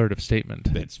a declarative statement.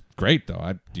 It's great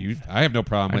though. I have no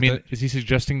problem with it. Is he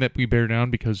suggesting that we bear down?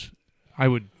 Because I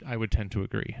would tend to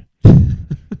agree.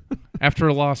 After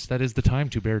a loss, that is the time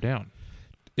to bear down.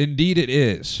 Indeed, it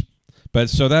is. But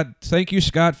thank you,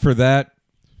 Scott, for that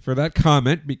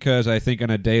comment, because I think on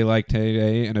a day like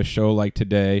today and a show like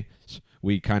today,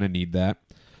 we kind of need that.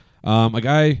 A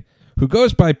guy who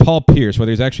goes by Paul Pierce,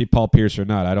 whether he's actually Paul Pierce or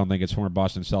not, I don't think it's former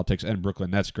Boston Celtics and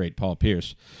Brooklyn Nets great Paul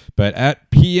Pierce. But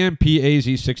at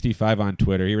PMPAZ65 on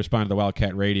Twitter, he responded to the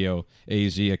Wildcat Radio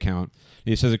AZ account.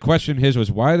 He says the question his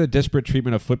was, why the disparate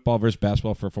treatment of football versus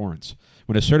basketball performance?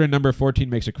 When a certain number 14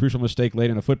 makes a crucial mistake late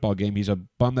in a football game, he's a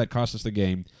bum that cost us the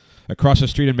game. Across the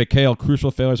street in McHale, crucial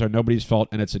failures are nobody's fault,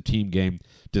 and it's a team game.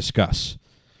 Discuss.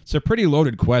 It's a pretty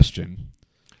loaded question.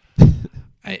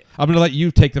 I'm going to let you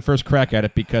take the first crack at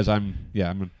it because I'm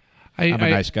a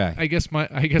nice guy. I guess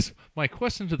my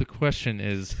question to the question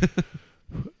is,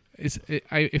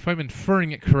 if I'm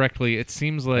inferring it correctly, it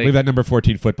seems I like believe that number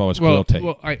 14 football was Khalil Tate.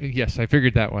 Well, yes, I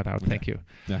figured that one out. Thank you.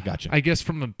 Yeah, gotcha. I guess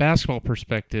from a basketball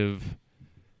perspective,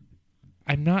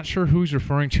 I'm not sure who he's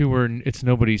referring to where it's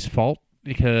nobody's fault,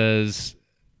 because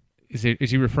is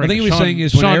he referring? I think to he was Sean, saying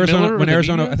is Sean Miller when or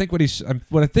Arizona. Navina? I think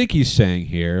what I think he's saying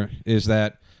here is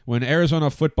that when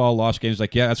Arizona football lost games,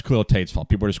 like, yeah, that's Khalil Tate's fault.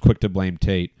 People are just quick to blame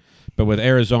Tate, but with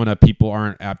Arizona, people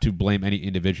aren't apt to blame any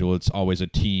individual. It's always a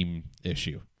team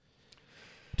issue.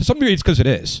 To some degree, it's because it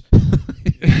is.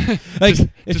 Like,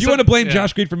 if you want to blame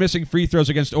Josh Green for missing free throws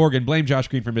against Oregon, blame Josh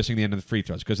Green for missing the end of the free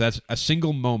throws, because that's a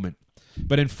single moment.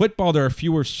 But in football, there are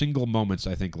fewer single moments,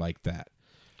 I think, like that.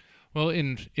 Well,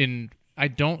 in I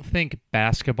don't think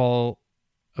basketball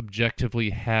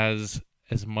objectively has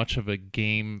as much of a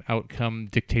game outcome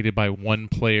dictated by one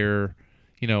player.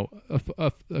 You know,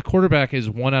 a quarterback is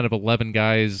 1 out of 11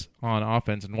 guys on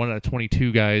offense and 1 out of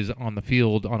 22 guys on the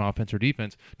field on offense or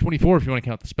defense. 24 if you want to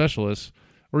count the specialists,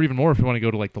 or even more if you want to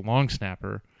go to like the long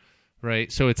snapper,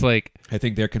 right? So it's like, I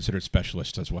think they're considered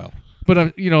specialists as well.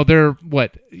 but they're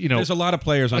what, There's a lot of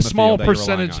players on a the small field that you're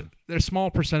relying percentage. on. There's a small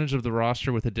percentage of the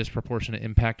roster with a disproportionate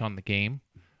impact on the game,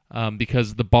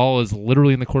 because the ball is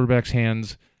literally in the quarterback's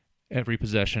hands every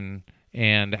possession.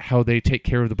 And how they take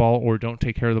care of the ball or don't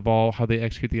take care of the ball, how they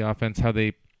execute the offense, how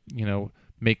they,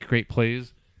 make great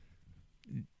plays.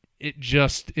 It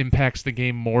just impacts the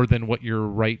game more than what your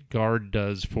right guard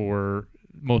does for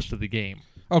most of the game.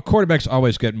 Oh, quarterbacks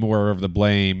always get more of the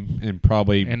blame and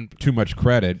probably too much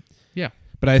credit. Yeah.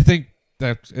 But I think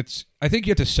I think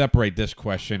you have to separate this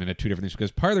question into two different things,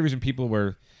 because part of the reason people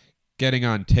were getting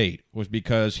on Tate was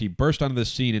because he burst onto the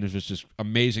scene and was just this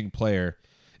amazing player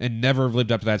and never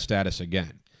lived up to that status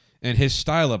again. And his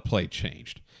style of play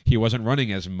changed. He wasn't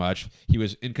running as much. He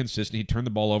was inconsistent. He turned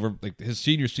the ball over. Like his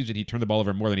senior season, he turned the ball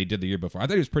over more than he did the year before. I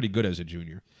thought he was pretty good as a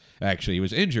junior. Actually, he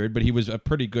was injured, but he was a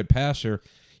pretty good passer.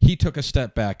 He took a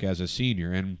step back as a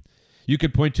senior, and you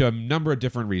could point to a number of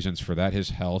different reasons for that.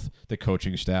 His health, the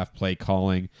coaching staff, play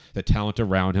calling, the talent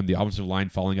around him, the offensive line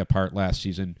falling apart last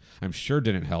season, I'm sure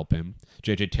didn't help him.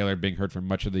 J.J. Taylor being hurt for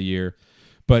much of the year.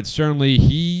 But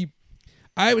certainly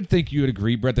I would think you would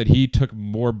agree, Brett, that he took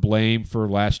more blame for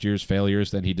last year's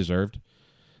failures than he deserved.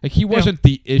 Like, he wasn't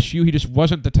the issue. He just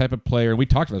wasn't the type of player, and we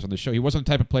talked about this on the show, he wasn't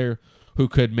the type of player who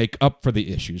could make up for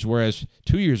the issues. Whereas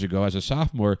 2 years ago, as a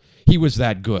sophomore, he was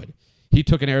that good. He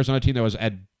took an Arizona team that was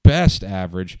at best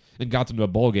average and got them to a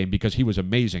bowl game because he was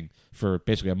amazing for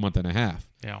basically a month and a half.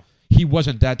 Yeah. He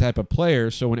wasn't that type of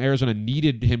player, so when Arizona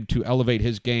needed him to elevate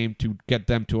his game to get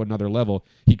them to another level,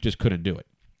 he just couldn't do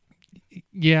it.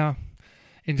 Yeah.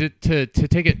 And to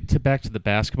take it back to the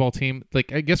basketball team,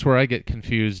 like, I guess where I get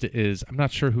confused is I'm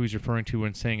not sure who he's referring to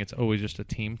when saying it's always just a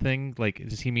team thing. Like,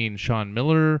 does he mean Sean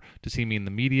Miller? Does he mean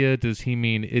the media? Does he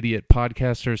mean idiot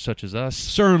podcasters such as us?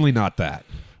 Certainly not that.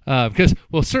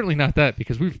 Certainly not that,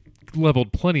 because we've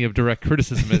leveled plenty of direct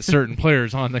criticism at certain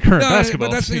players on the current basketball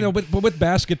but that's team. but with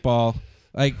basketball,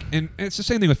 like, and it's the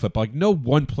same thing with football. Like, no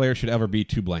one player should ever be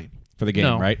to blame for the game,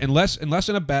 No. right? Unless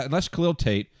Khalil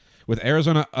Tate with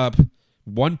Arizona up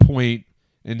 1 point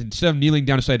and instead of kneeling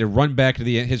down, decided to run back to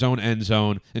his own end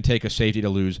zone and take a safety to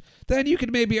lose, then you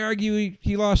could maybe argue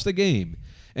he lost the game.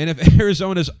 And if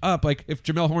Arizona's up, like if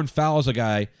Jamel Horn fouls a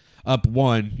guy up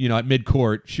 1, at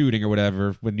midcourt shooting or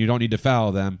whatever, when you don't need to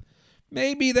foul them,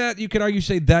 maybe that you could argue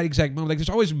say that exact moment. Like there's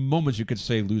always moments you could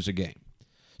say lose a game.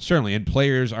 Certainly, and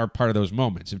players are part of those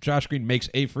moments. If Josh Green makes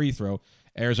a free throw,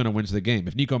 Arizona wins the game.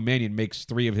 If Nico Mannion makes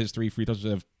 3 of his 3 free throws,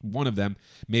 of one of them,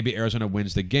 maybe Arizona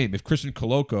wins the game. If Christian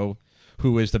Koloko,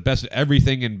 who is the best at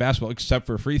everything in basketball except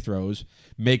for free throws,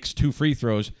 makes 2 free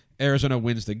throws, Arizona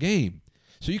wins the game.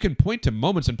 So you can point to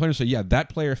moments and players say, yeah, that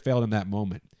player failed in that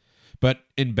moment. But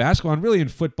in basketball, and really in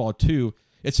football too,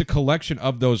 it's a collection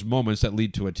of those moments that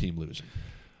lead to a team losing.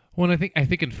 Well, and I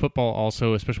think in football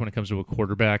also, especially when it comes to a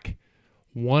quarterback,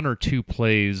 1 or 2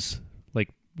 plays, like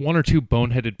 1 or 2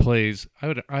 boneheaded plays,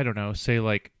 I don't know, say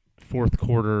like fourth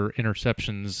quarter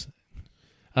interceptions,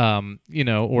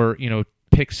 or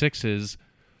pick sixes,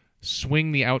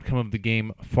 swing the outcome of the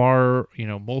game far,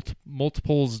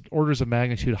 multiples, orders of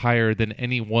magnitude higher than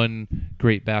any one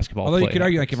great basketball Although play. you could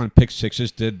argue, like if on pick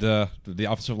sixes, did the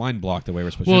offensive line block the way we're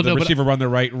supposed to? Did the receiver run the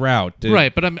right route?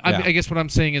 Right, but I guess what I'm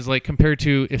saying is like compared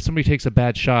to if somebody takes a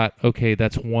bad shot, okay,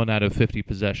 that's 1 out of 50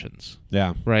 possessions.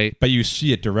 Yeah. Right. But you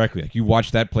see it directly. Like you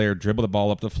watch that player dribble the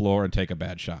ball up the floor and take a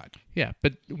bad shot. Yeah,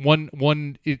 but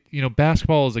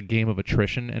basketball is a game of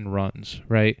attrition and runs,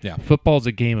 right? Yeah. Football is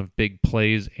a game of big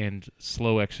plays and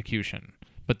slow execution.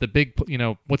 But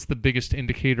what's the biggest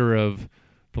indicator of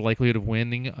the likelihood of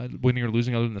winning or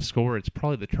losing other than the score? It's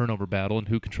probably the turnover battle, and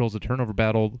who controls the turnover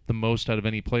battle the most out of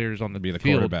any players on the field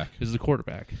quarterback. Is the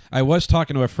quarterback. I was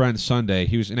talking to a friend Sunday.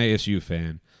 He was an ASU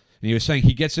fan, and he was saying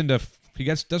he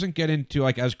doesn't get into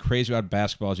like as crazy about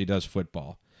basketball as he does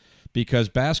football. Because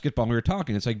basketball, we were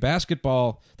talking, it's like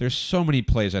basketball, there's so many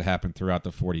plays that happen throughout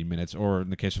the 40 minutes, or in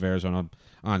the case of Arizona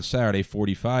on Saturday,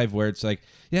 45, where it's like,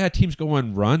 yeah, teams go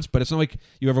on runs, but it's not like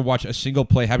you ever watch a single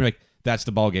play happen, like, that's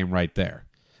the ball game right there.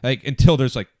 Like, until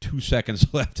there's like 2 seconds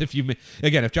left. If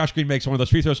Josh Green makes one of those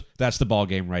free throws, that's the ball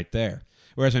game right there.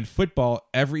 Whereas in football,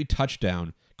 every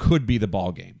touchdown could be the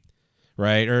ball game.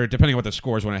 Right? Or depending on what the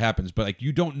score is when it happens. But like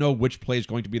you don't know which play is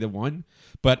going to be the one,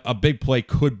 but a big play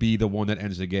could be the one that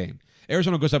ends the game.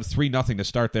 Arizona goes up 3-0 to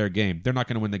start their game. They're not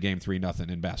going to win the game 3-0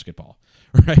 in basketball.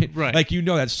 Right? Right. Like you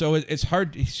know that. So it's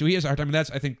hard. So he has a hard time. And that's,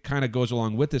 I think, kind of goes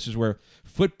along with this is where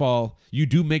football, you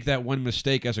do make that one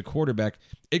mistake as a quarterback.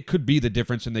 It could be the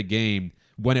difference in the game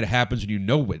when it happens and you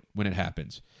know it when it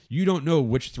happens. You don't know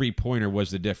which 3-pointer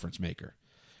was the difference maker.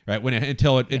 Right?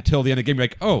 Until the end of the game, you're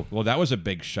like, oh, well, that was a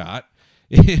big shot.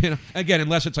 Again,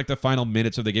 unless it's like the final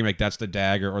minutes of the game, like that's the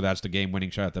dagger or that's the game-winning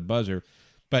shot at the buzzer.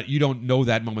 But you don't know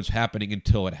that moment's happening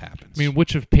until it happens. I mean,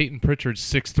 which of Peyton Pritchard's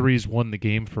 6 threes won the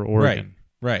game for Oregon?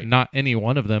 Right. Not any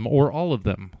one of them or all of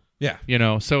them. Yeah.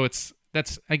 So I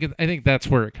think that's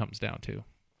where it comes down to.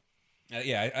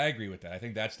 Yeah, I agree with that. I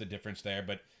think that's the difference there.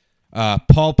 But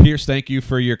Paul Pierce, thank you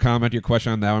for your comment, your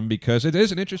question on that one, because it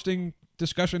is an interesting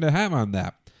discussion to have on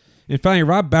that. And finally,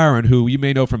 Rob Barron, who you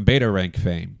may know from Beta Rank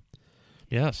fame.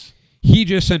 Yes. He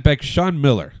just sent back Sean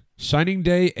Miller, signing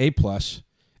day A+,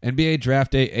 NBA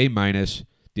draft day A-,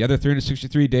 the other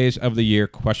 363 days of the year, ?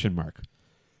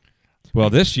 Well,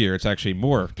 this year it's actually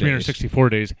more days. 364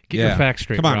 days. Get your facts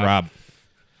straight, Come on, Rob.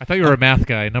 I thought you were a math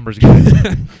guy, numbers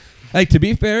guy. Like, to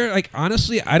be fair, like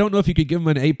honestly, I don't know if you could give him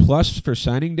an A+ for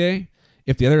signing day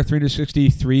if the other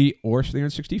 363 or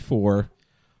 364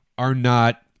 are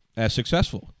not as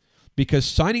successful. Because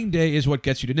signing day is what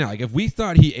gets you to now. Like if we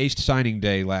thought he aced signing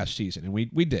day last season, and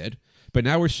we did, but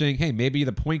now we're saying, hey, maybe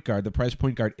the prize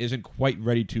point guard isn't quite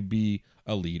ready to be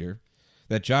a leader.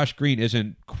 That Josh Green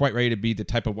isn't quite ready to be the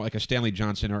type of like a Stanley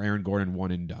Johnson or Aaron Gordon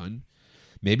one and done.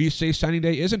 Maybe you say signing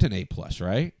day isn't an A+,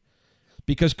 right?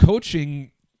 Because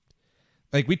coaching,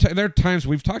 like there are times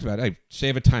we've talked about, hey,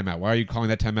 save a timeout. Why are you calling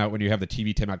that timeout when you have the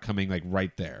TV timeout coming like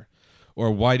right there? Or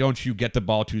why don't you get the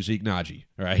ball to Zeke Naji,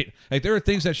 right? Like there are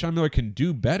things that Sean Miller can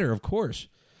do better, of course,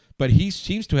 but he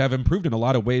seems to have improved in a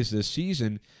lot of ways this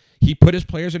season. He put his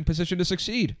players in position to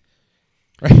succeed,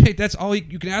 right? That's all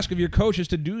you can ask of your coach is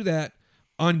to do that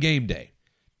on game day.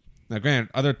 Now, granted,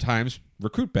 other times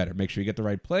recruit better, make sure you get the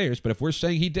right players. But if we're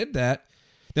saying he did that,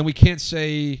 then we can't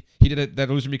say he did it that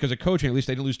losing because of coaching. At least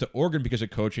they didn't lose to Oregon because of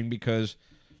coaching because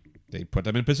they put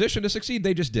them in position to succeed.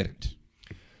 They just didn't.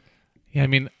 Yeah, I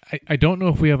mean, I don't know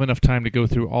if we have enough time to go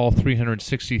through all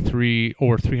 363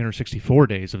 or 364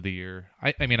 days of the year.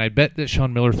 I mean, I bet that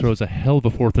Sean Miller throws a hell of a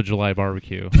 4th of July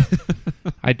barbecue.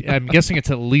 I'm guessing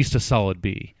it's at least a solid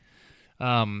B.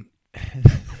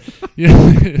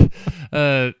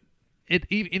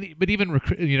 but even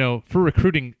for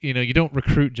recruiting, you don't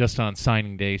recruit just on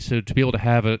signing day. So to be able to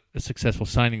have a successful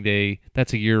signing day,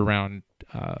 that's a year-round,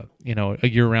 a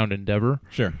year-round endeavor.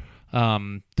 Sure.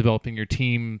 Developing your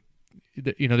team,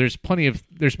 there's plenty of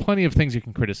things you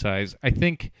can criticize. I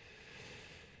think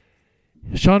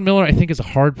Sean Miller, is a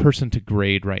hard person to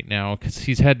grade right now because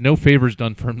he's had no favors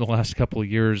done for him the last couple of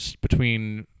years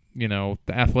between the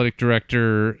athletic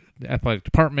director, the athletic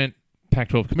department,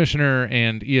 Pac-12 commissioner,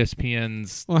 and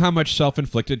ESPN's. Well, how much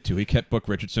self-inflicted too? He kept Book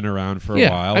Richardson around for a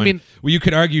Yeah, while. I mean, you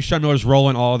could argue Sean Miller's role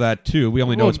in all of that too. We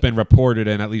only know it's been reported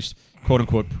and at least quote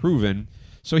unquote proven.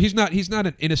 So he's not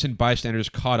an innocent bystander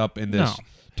just caught up in this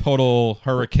total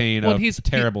hurricane of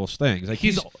terrible things. Like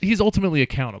he's ultimately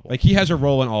accountable. Like he has a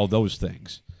role in all those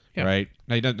things, Yeah. right?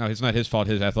 Now, it's not his fault.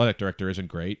 His athletic director isn't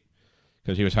great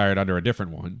because he was hired under a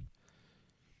different one.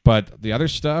 But the other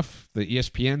stuff, the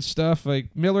ESPN stuff,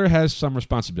 like Miller has some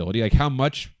responsibility. Like how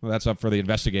much? Well, that's up for the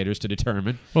investigators to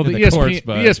determine. Well, the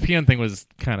ESPN thing was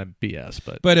kind of BS,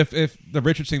 but if the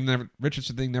Richardson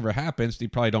thing never happens, you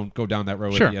probably don't go down that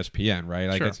road Sure. with ESPN, right?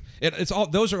 Like Sure. it's all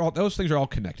those things are all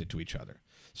connected to each other.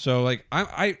 So like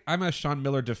I'm a Sean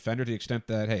Miller defender to the extent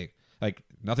that hey, like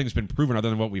nothing's been proven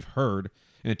other than what we've heard,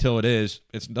 and until it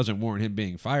doesn't warrant him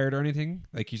being fired or anything.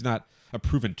 Like he's not a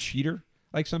proven cheater,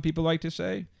 like some people like to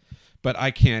say. But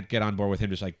I can't get on board with him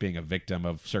just like being a victim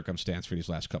of circumstance for these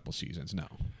last couple seasons. No.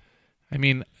 I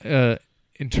mean,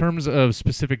 in terms of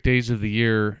specific days of the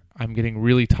year, I'm getting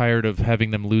really tired of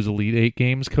having them lose Elite Eight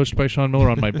games coached by Sean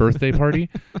Miller on my birthday party.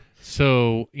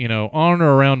 So, on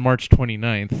or around March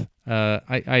 29th,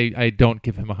 I don't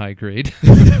give him a high grade.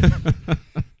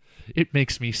 It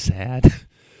makes me sad.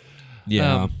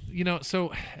 Yeah.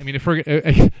 So, I mean,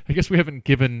 I guess we haven't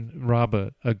given Rob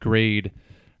a grade.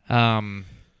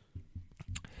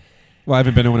 Well, I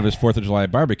haven't been to one of his 4th of July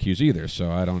barbecues either,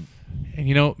 so I don't...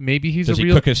 And, maybe he's Does a he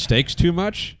real... cook his steaks too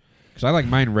much? Because I like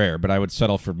mine rare, but I would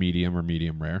settle for medium or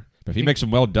medium rare. But if he makes them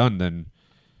well done, then...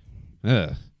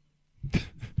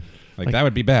 Like, that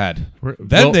would be bad.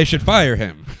 Then they should fire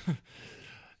him.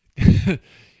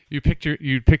 You picked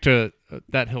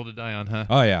that hill to die on, huh?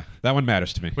 Oh, yeah. That one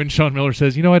matters to me. When Sean Miller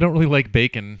says, I don't really like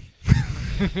bacon.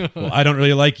 Well, I don't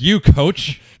really like you,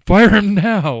 coach. Fire him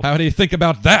now. How do you think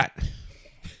about that?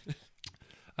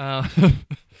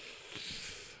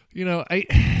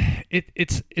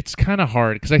 It's kind of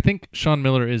hard because I think Sean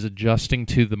Miller is adjusting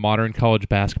to the modern college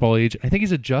basketball age. I think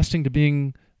he's adjusting to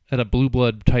being at a blue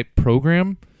blood type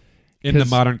program in the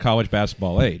modern college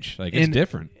basketball age. Like it's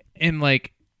different. And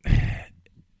like,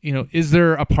 is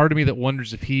there a part of me that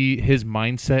wonders if his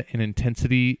mindset and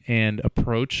intensity and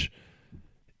approach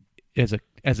as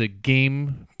a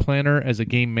game planner, as a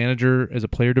game manager, as a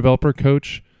player developer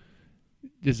coach,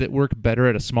 does it work better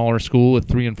at a smaller school with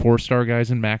 3- and 4-star guys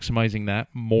and maximizing that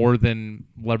more than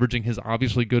leveraging his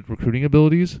obviously good recruiting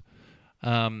abilities?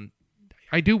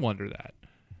 I do wonder that.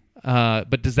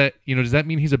 But does that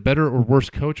mean he's a better or worse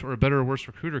coach or a better or worse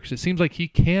recruiter? Because it seems like he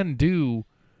can do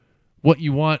what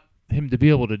you want him to be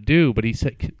able to do, but he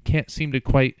can't seem to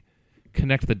quite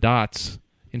connect the dots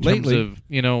in terms of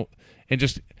and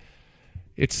just.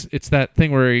 It's that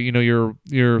thing where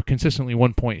you're consistently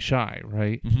 1 point shy,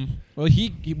 right? Mm-hmm. Well,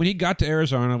 when he got to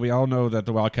Arizona, we all know that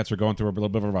the Wildcats were going through a little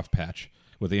bit of a rough patch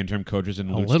with the interim coaches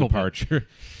and Luke's departure.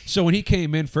 So when he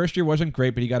came in, first year wasn't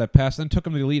great, but he got a pass. Then took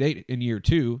him to the Elite Eight in year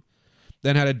 2.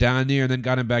 Then had a down year, and then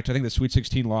got him back to I think the Sweet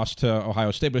 16 loss to Ohio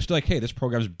State. But it's still like, hey, this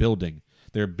program's building.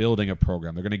 They're building a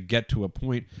program. They're going to get to a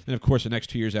point. And of course, the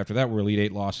next 2 years after that were Elite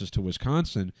Eight losses to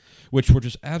Wisconsin, which were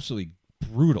just absolutely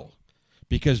brutal.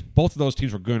 Because both of those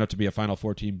teams were good enough to be a Final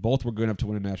Four team. Both were good enough to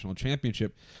win a national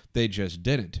championship. They just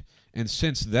didn't. And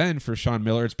since then, for Sean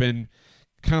Miller, it's been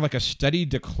kind of like a steady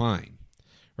decline,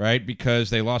 right?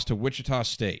 Because they lost to Wichita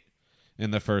State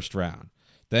in the first round.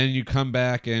 Then you come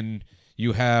back and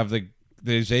you have the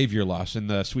Xavier loss in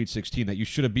the Sweet 16 that you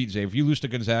should have beat Xavier. If you lose to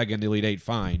Gonzaga in the Elite Eight,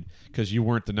 fine, because you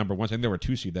weren't the number one. I think they were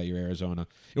 2 seed that year, Arizona.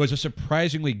 It was a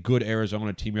surprisingly good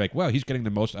Arizona team. You're like, wow, he's getting the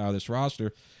most out of this roster.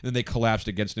 And then they collapsed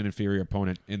against an inferior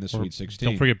opponent in the Sweet 16.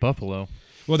 Don't forget Buffalo.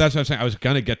 Well, that's what I'm saying. I was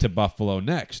going to get to Buffalo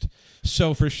next.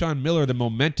 So for Sean Miller, the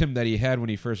momentum that he had when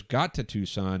he first got to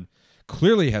Tucson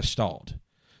clearly has stalled.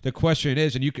 The question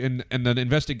is, and the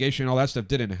investigation and all that stuff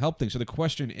didn't help things. So the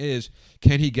question is,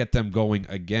 can he get them going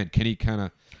again? Can he kind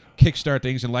of kickstart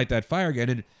things and light that fire again?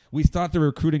 And we thought the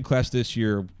recruiting class this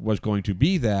year was going to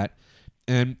be that,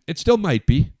 and it still might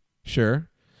be,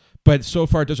 sure. But so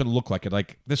far it doesn't look like it.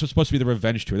 Like, this was supposed to be the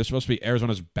revenge tour. This was supposed to be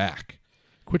Arizona's back.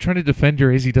 Quit trying to defend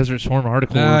your AZ Desert Storm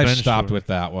article. I stopped with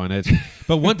that one.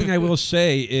 But one thing I will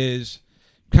say is,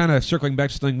 kind of circling back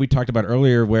to something we talked about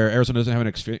earlier, where Arizona doesn't have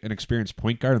an experienced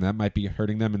point guard, and that might be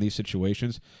hurting them in these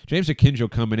situations. James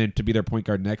Akinjo coming in to be their point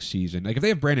guard next season. Like, if they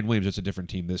have Brandon Williams, it's a different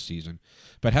team this season.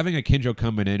 But having Akinjo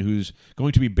coming in, who's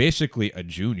going to be basically a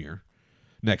junior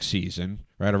next season,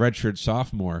 right? A redshirt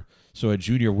sophomore, so a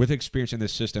junior with experience in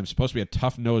this system, supposed to be a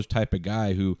tough-nosed type of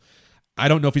guy who I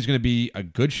don't know if he's going to be a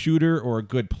good shooter or a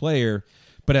good player,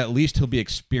 but at least he'll be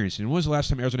experienced. And when was the last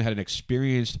time Arizona had an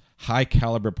experienced,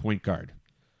 high-caliber point guard?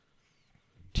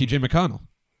 T.J. McConnell.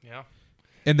 Yeah.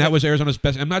 And that was Arizona's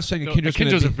best. I'm not saying Akinjo's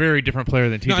going to Akinjo's be... a very different player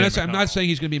than T.J. McConnell. I'm not saying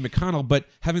he's going to be McConnell, but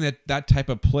having that type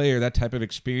of player, that type of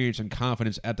experience and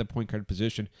confidence at the point guard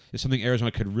position is something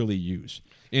Arizona could really use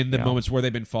in the moments where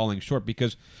they've been falling short.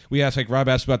 Because we asked, like Rob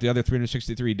asked about the other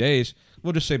 363 days,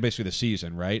 we'll just say basically the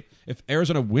season, right? If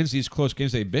Arizona wins these close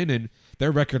games they've been in,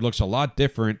 their record looks a lot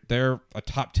different. They're a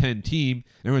top 10 team,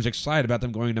 and everyone's excited about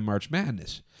them going into March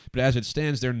Madness. But as it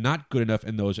stands, they're not good enough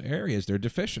in those areas. They're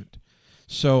deficient.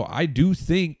 So I do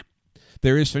think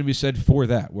there is something to be said for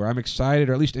that, where I'm excited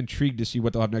or at least intrigued to see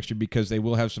what they'll have next year, because they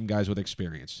will have some guys with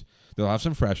experience. They'll have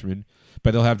some freshmen,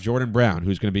 but they'll have Jordan Brown,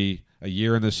 who's going to be a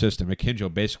year in the system.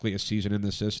 Akinjo, basically a season in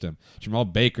the system. Jamal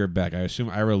Baker back. I assume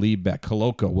Ira Lee back.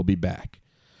 Koloko will be back.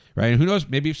 Right? And who knows,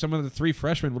 maybe some of the three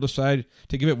freshmen will decide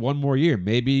to give it one more year.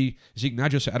 Maybe Zeke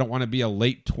Nnaji will say, I don't want to be a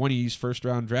late 20s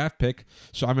first-round draft pick,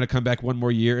 so I'm going to come back one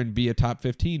more year and be a top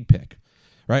 15 pick.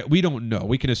 Right? We don't know.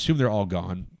 We can assume they're all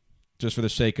gone just for the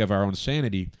sake of our own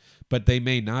sanity, but they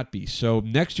may not be. So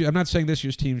next year, I'm not saying this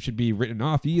year's team should be written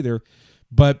off either,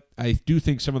 but I do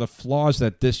think some of the flaws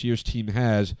that this year's team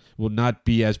has will not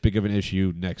be as big of an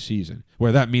issue next season.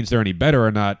 Whether that means they're any better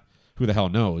or not, who the hell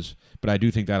knows, but I do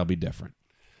think that'll be different.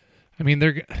 I mean,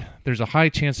 there's a high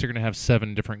chance they're going to have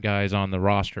 7 different guys on the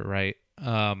roster, right?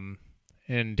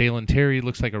 And Dalen Terry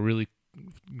looks like a really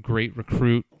great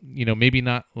recruit. You know, maybe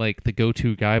not like the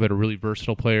go-to guy, but a really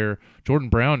versatile player. Jordan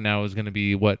Brown now is going to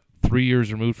be, 3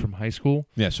 years removed from high school?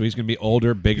 Yeah, so he's going to be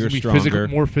older, bigger, he's stronger.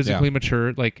 More physically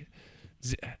mature. Like,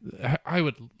 I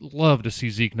would love to see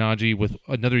Zeke Nnaji with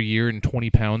another year and 20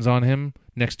 pounds on him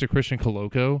next to Christian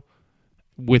Koloko,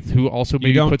 with who also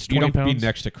maybe puts 20 pounds. You don't pounds. be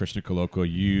next to Christian Koloko.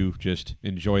 You just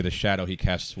enjoy the shadow he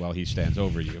casts while he stands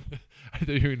over you.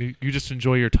 You just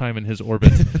enjoy your time in his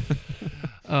orbit.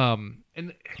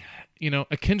 And you know,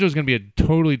 Akinjo is going to be a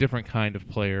totally different kind of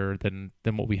player than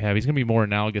what we have. He's going to be more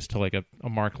analogous to like a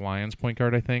Mark Lyons point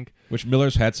guard, I think. Which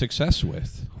Miller's had success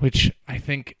with. Which I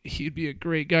think he'd be a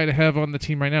great guy to have on the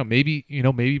team right now. Maybe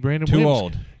Brandon Too Williams.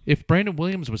 old. If Brandon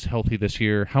Williams was healthy this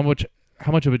year, how much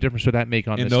of a difference would that make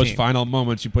on in this those team? final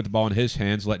moments? You put the ball in his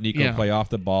hands, let Nico play off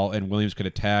the ball, and Williams could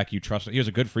attack. You trust him. He was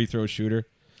a good free throw shooter.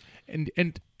 And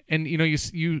you know,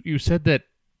 you said that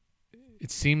it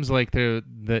seems like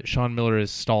that Sean Miller is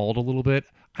stalled a little bit.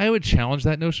 I would challenge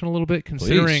that notion a little bit,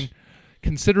 considering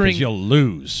 'cause you'll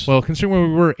lose. Well, considering where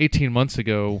we were 18 months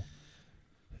ago,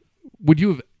 would you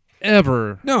have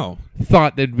ever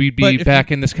thought that we'd be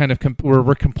back in this kind of where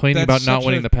we're complaining about not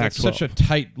winning the Pac-12? That's such a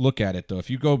tight look at it, though. If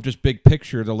you go just big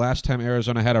picture, the last time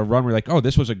Arizona had a run where like, oh,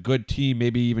 this was a good team,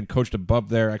 maybe even coached above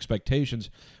their expectations,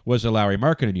 was the Lowry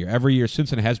Markkanen year. Every year since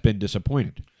then has been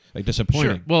disappointing.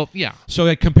 Sure. Well, yeah. So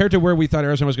like, compared to where we thought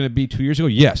Arizona was going to be 2 years ago,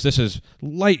 yes, this is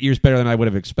light years better than I would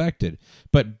have expected.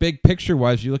 But big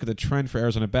picture-wise, you look at the trend for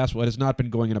Arizona basketball, it has not been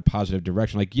going in a positive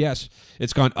direction. Like, yes,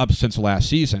 it's gone up since last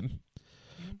season,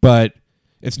 but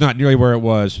it's not nearly where it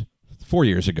was 4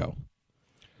 years ago.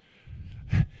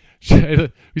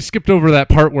 We skipped over that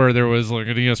part where there was like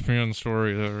an ESPN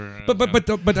story. But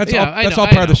that's all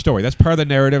part of the story. That's part of the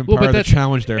narrative and part of the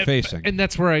challenge they're facing. And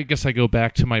that's where I guess I go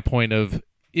back to my point of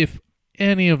if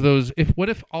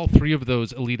all 3 of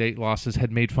those Elite 8 losses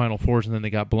had made Final Fours and then they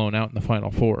got blown out in the Final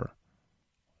Four,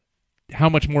 how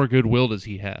much more goodwill does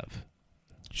he have?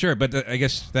 Sure, but I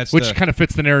guess that's which kind of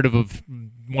fits the narrative of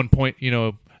 1 point,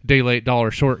 day late,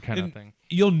 dollar short kind of thing.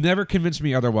 You'll never convince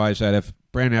me otherwise that if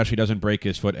Brandon Ashley doesn't break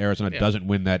his foot, Arizona doesn't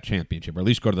win that championship, or at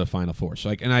least go to the Final Four.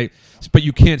 So, but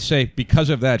you can't say because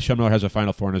of that, Sean Miller has a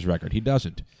Final Four in his record. He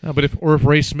doesn't. No, but if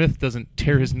Ray Smith doesn't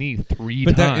tear his knee 3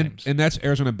 times, and that's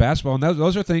Arizona basketball, and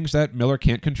those are things that Miller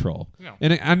can't control. No.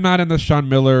 And I'm not in the Sean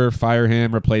Miller fire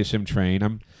him, replace him train.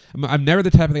 I'm never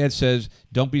the type of guy that says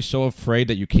don't be so afraid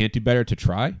that you can't do better to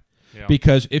try. Yeah.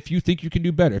 Because if you think you can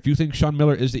do better, if you think Sean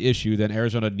Miller is the issue, then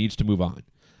Arizona needs to move on.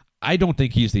 I don't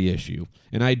think he's the issue,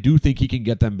 and I do think he can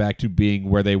get them back to being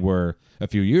where they were a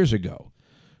few years ago.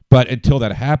 But until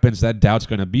that happens, that doubt's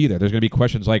going to be there. There's going to be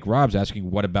questions like Rob's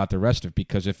asking, what about the rest of it?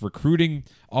 Because if recruiting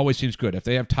always seems good, if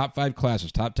they have top 5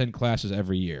 classes, top 10 classes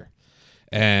every year,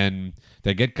 and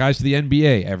they get guys to the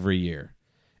NBA every year,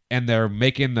 and they're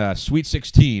making the Sweet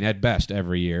 16 at best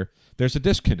every year, there's a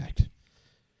disconnect.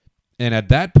 And at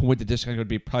that point, the disconnect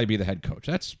would probably be the head coach.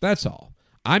 That's all.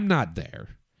 I'm not there.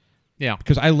 Yeah.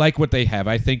 Because I like what they have.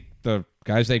 I think the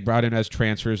guys they brought in as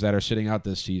transfers that are sitting out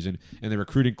this season and the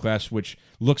recruiting class, which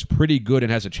looks pretty good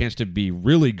and has a chance to be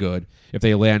really good if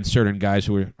they land certain guys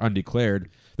who are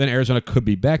undeclared, then Arizona could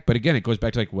be back. But again, it goes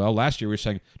back to last year we were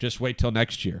saying, just wait till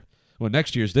next year. Well,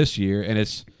 next year's this year, and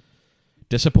it's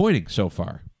disappointing so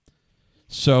far.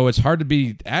 So it's hard to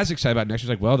be as excited about next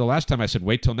year. It's the last time I said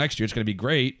wait till next year, it's going to be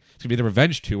great. It's going to be the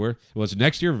Revenge Tour. Well, it's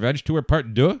next year, Revenge Tour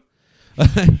Part 2?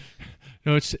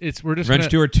 No, it's we're just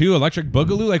Revenge Tour 2, Electric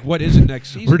Boogaloo? What is it next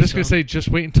season? We're just going to say just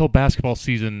wait until basketball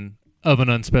season of an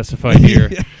unspecified year.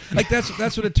 Yeah.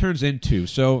 That's what it turns into.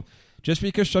 So just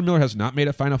because Sean Miller has not made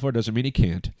a Final Four doesn't mean he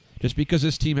can't. Just because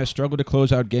this team has struggled to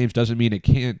close out games doesn't mean it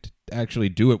can't actually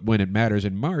do it when it matters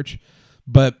in March.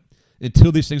 But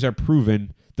until these things are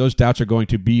proven, those doubts are going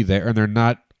to be there, and they're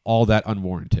not all that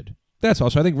unwarranted. That's all.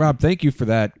 So I think, Rob, thank you for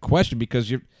that question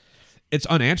because it's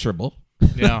unanswerable.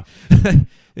 Yeah.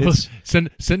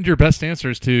 Send your best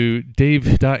answers to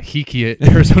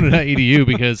dave.heeke@arizona.edu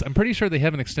because I'm pretty sure they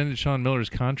haven't extended Sean Miller's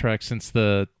contract since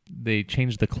they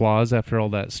changed the clause after all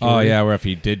that story. Oh, yeah, where if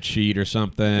he did cheat or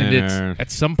something. And at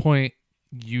some point,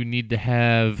 you need to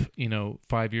have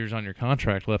 5 years on your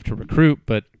contract left to recruit,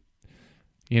 but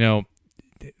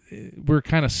we're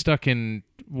kind of stuck in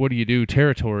what do you do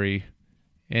territory,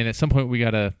 and at some point we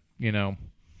got to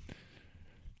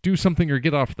do something or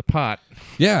get off the pot.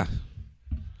 Yeah.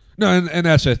 No, and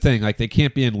that's the thing. They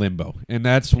can't be in limbo. And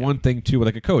that's one thing, too,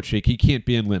 with a coach. He can't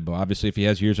be in limbo. Obviously, if he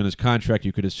has years on his contract,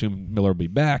 you could assume Miller will be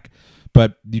back.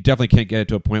 But you definitely can't get it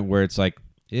to a point where it's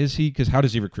is he? Because how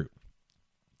does he recruit?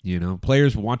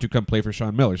 Players want to come play for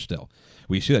Sean Miller still.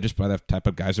 We see that just by the type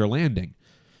of guys they're landing.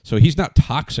 So he's not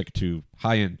toxic to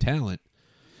high-end talent.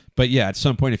 But, yeah, at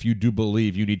some point, if you do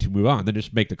believe you need to move on, then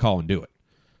just make the call and do it.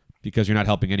 Because you're not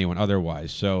helping anyone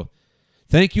otherwise. So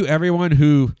thank you, everyone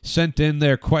who sent in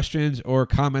their questions or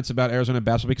comments about Arizona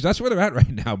basketball, because that's where they're at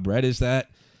right now, Brett, is that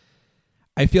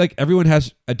I feel like everyone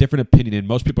has a different opinion, and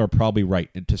most people are probably right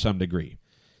to some degree.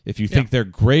 If you think they're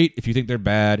great, if you think they're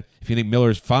bad, if you think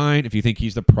Miller's fine, if you think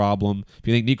he's the problem, if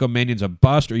you think Nico Mannion's a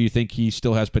bust, or you think he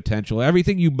still has potential,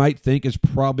 everything you might think is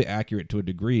probably accurate to a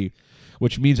degree,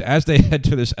 which means as they head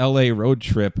to this LA road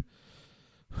trip,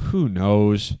 who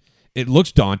knows? It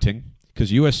looks daunting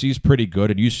because USC is pretty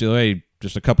good, and UCLA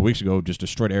just a couple weeks ago just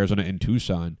destroyed Arizona in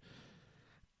Tucson.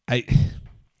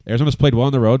 Arizona's played well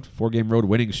on the road, 4-game road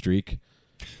winning streak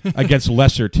against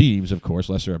lesser teams, of course,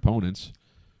 lesser opponents.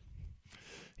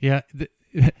 Yeah,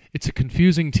 it's a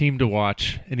confusing team to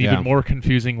watch, and even more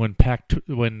confusing when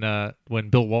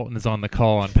Bill Walton is on the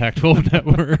call on Pac-12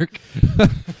 Network.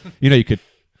 You could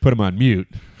put him on mute.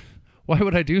 Why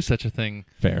would I do such a thing?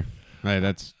 Fair. I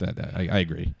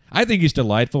agree. I think he's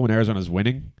delightful when Arizona's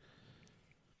winning.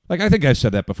 I think I've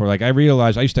said that before. I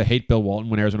realized I used to hate Bill Walton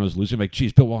when Arizona was losing.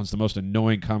 Geez, Bill Walton's the most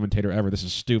annoying commentator ever. This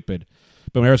is stupid.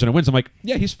 But when Arizona wins, I'm like,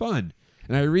 yeah, he's fun.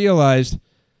 And I realized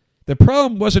the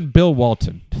problem wasn't Bill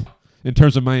Walton in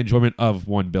terms of my enjoyment of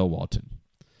one Bill Walton.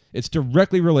 It's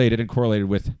directly related and correlated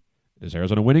with, is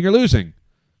Arizona winning or losing?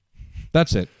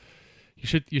 That's it.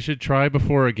 You should try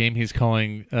before a game he's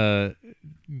calling.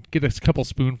 Get a couple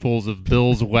spoonfuls of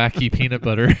Bill's wacky peanut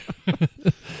butter.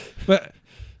 But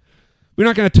we're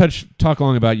not going to talk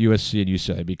long about USC and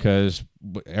UCLA because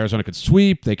Arizona could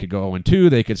sweep, they could go 0-2,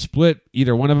 they could split.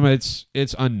 Either one of them,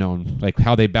 it's unknown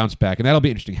how they bounce back, and that'll be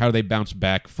interesting. How do they bounce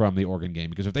back from the Oregon game?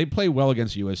 Because if they play well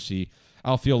against USC,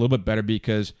 I'll feel a little bit better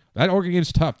because that Oregon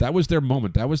game's tough. That was their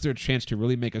moment. That was their chance to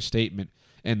really make a statement,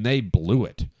 and they blew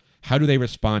it. How do they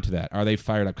respond to that? Are they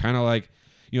fired up? Kind of like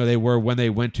they were when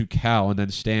they went to Cal and then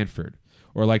Stanford,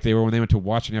 or like they were when they went to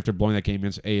Washington after blowing that game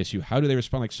against ASU. How do they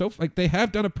respond? They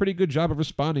have done a pretty good job of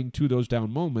responding to those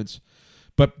down moments,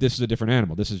 but this is a different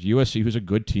animal. This is USC, who's a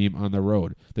good team on the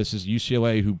road. This is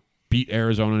UCLA, who beat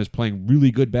Arizona and is playing really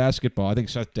good basketball. I think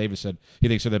Seth Davis said he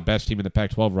thinks they're the best team in the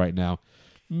Pac-12 right now.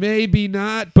 Maybe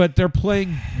not, but they're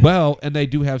playing well, and they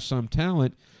do have some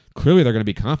talent. Clearly, they're going to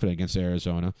be confident against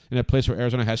Arizona in a place where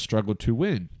Arizona has struggled to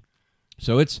win.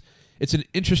 So it's an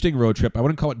interesting road trip. I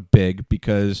wouldn't call it big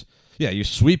because, you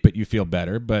sweep it, you feel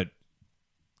better. But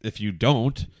if you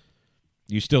don't,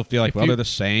 you still feel like, they're the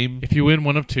same. If you win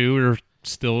one of two, you're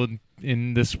still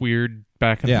in this weird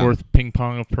back and forth ping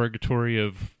pong of purgatory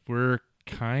of we're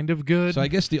kind of good. So I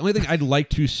guess the only thing I'd like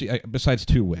to see, besides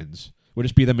 2 wins, would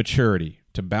just be the maturity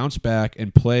to bounce back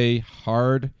and play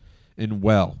hard and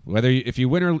well. Whether if you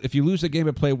win or if you lose the game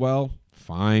but play well,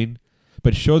 fine.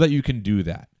 But show that you can do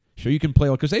that. Show you can play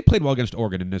well, because they played well against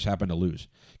Oregon and just happened to lose.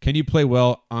 Can you play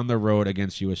well on the road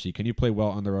against USC? Can you play well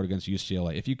on the road against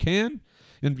UCLA? If you can,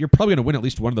 then you're probably going to win at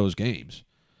least one of those games,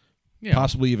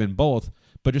 possibly even both.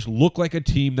 But just look like a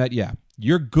team that,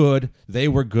 you're good. They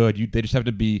were good. They just have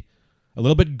to be a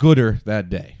little bit gooder that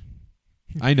day.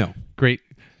 I know. Great.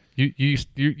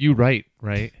 You write,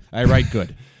 right? I write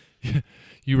good.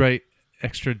 You write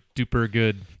extra duper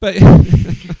good. But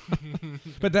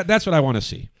that's what I want to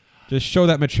see. Just show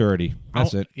that maturity.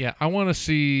 That's it. Yeah, I want to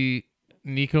see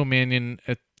Nico Mannion.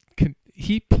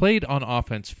 He played on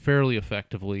offense fairly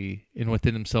effectively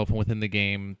within himself and within the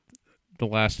game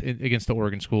against the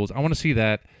Oregon schools. I want to see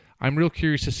that. I'm real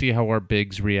curious to see how our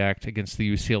bigs react against the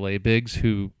UCLA bigs,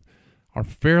 who are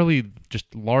fairly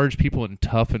just large people and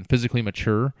tough and physically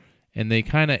mature, and they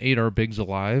kind of ate our bigs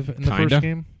alive in the first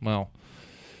game. Well,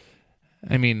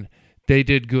 I mean, they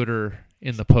did gooder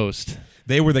in the post.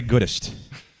 They were the goodest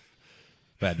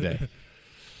that day.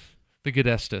 The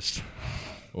goodestest.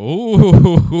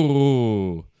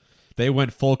 Ooh. They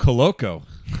went full Coloco.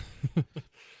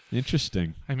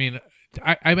 Interesting. I mean,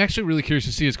 I'm actually really curious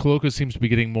to see, as Coloco seems to be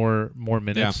getting more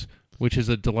minutes, which is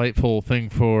a delightful thing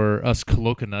for us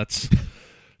Coloca nuts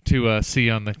to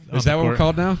see on the Is that what we're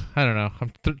called now? I don't know.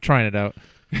 I'm trying it out.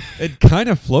 It kind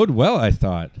of flowed well, I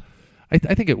thought. I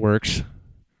think it works.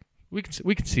 We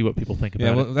can see what people think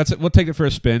about it. That's it. We'll take it for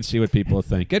a spin, see what people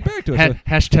think. Get back to us.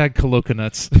 Hashtag Coloca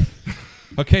nuts.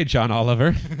 Okay, John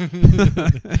Oliver.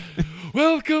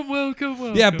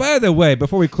 Welcome. Yeah, by the way,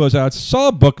 before we close out,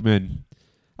 Saul Bookman,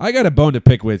 I got a bone to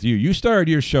pick with you. You started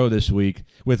your show this week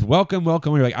with welcome.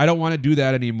 You're like, I don't want to do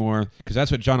that anymore because that's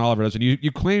what John Oliver does. And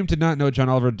you claim to not know John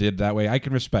Oliver did that way. I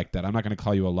can respect that. I'm not going to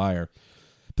call you a liar.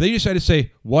 But then you decided to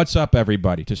say, what's up,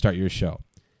 everybody, to start your show.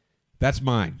 That's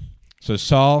mine. So,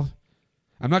 Saul,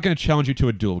 I'm not going to challenge you to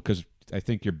a duel because I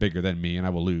think you're bigger than me and I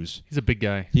will lose. He's a big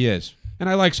guy. He is. And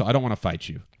I like Saul. I don't want to fight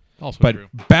you. Also but true.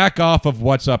 Back off of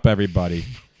what's up, everybody.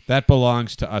 That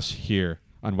belongs to us here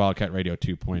on Wildcat Radio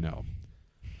 2.0.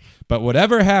 But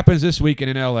whatever happens this weekend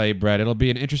in L.A., Brett, it'll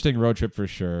be an interesting road trip for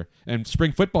sure. And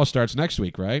spring football starts next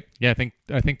week, right? Yeah,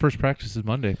 I think first practice is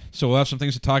Monday. So we'll have some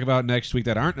things to talk about next week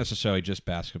that aren't necessarily just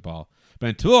basketball. But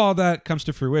until all that comes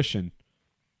to fruition,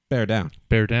 bear down.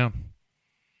 Bear down.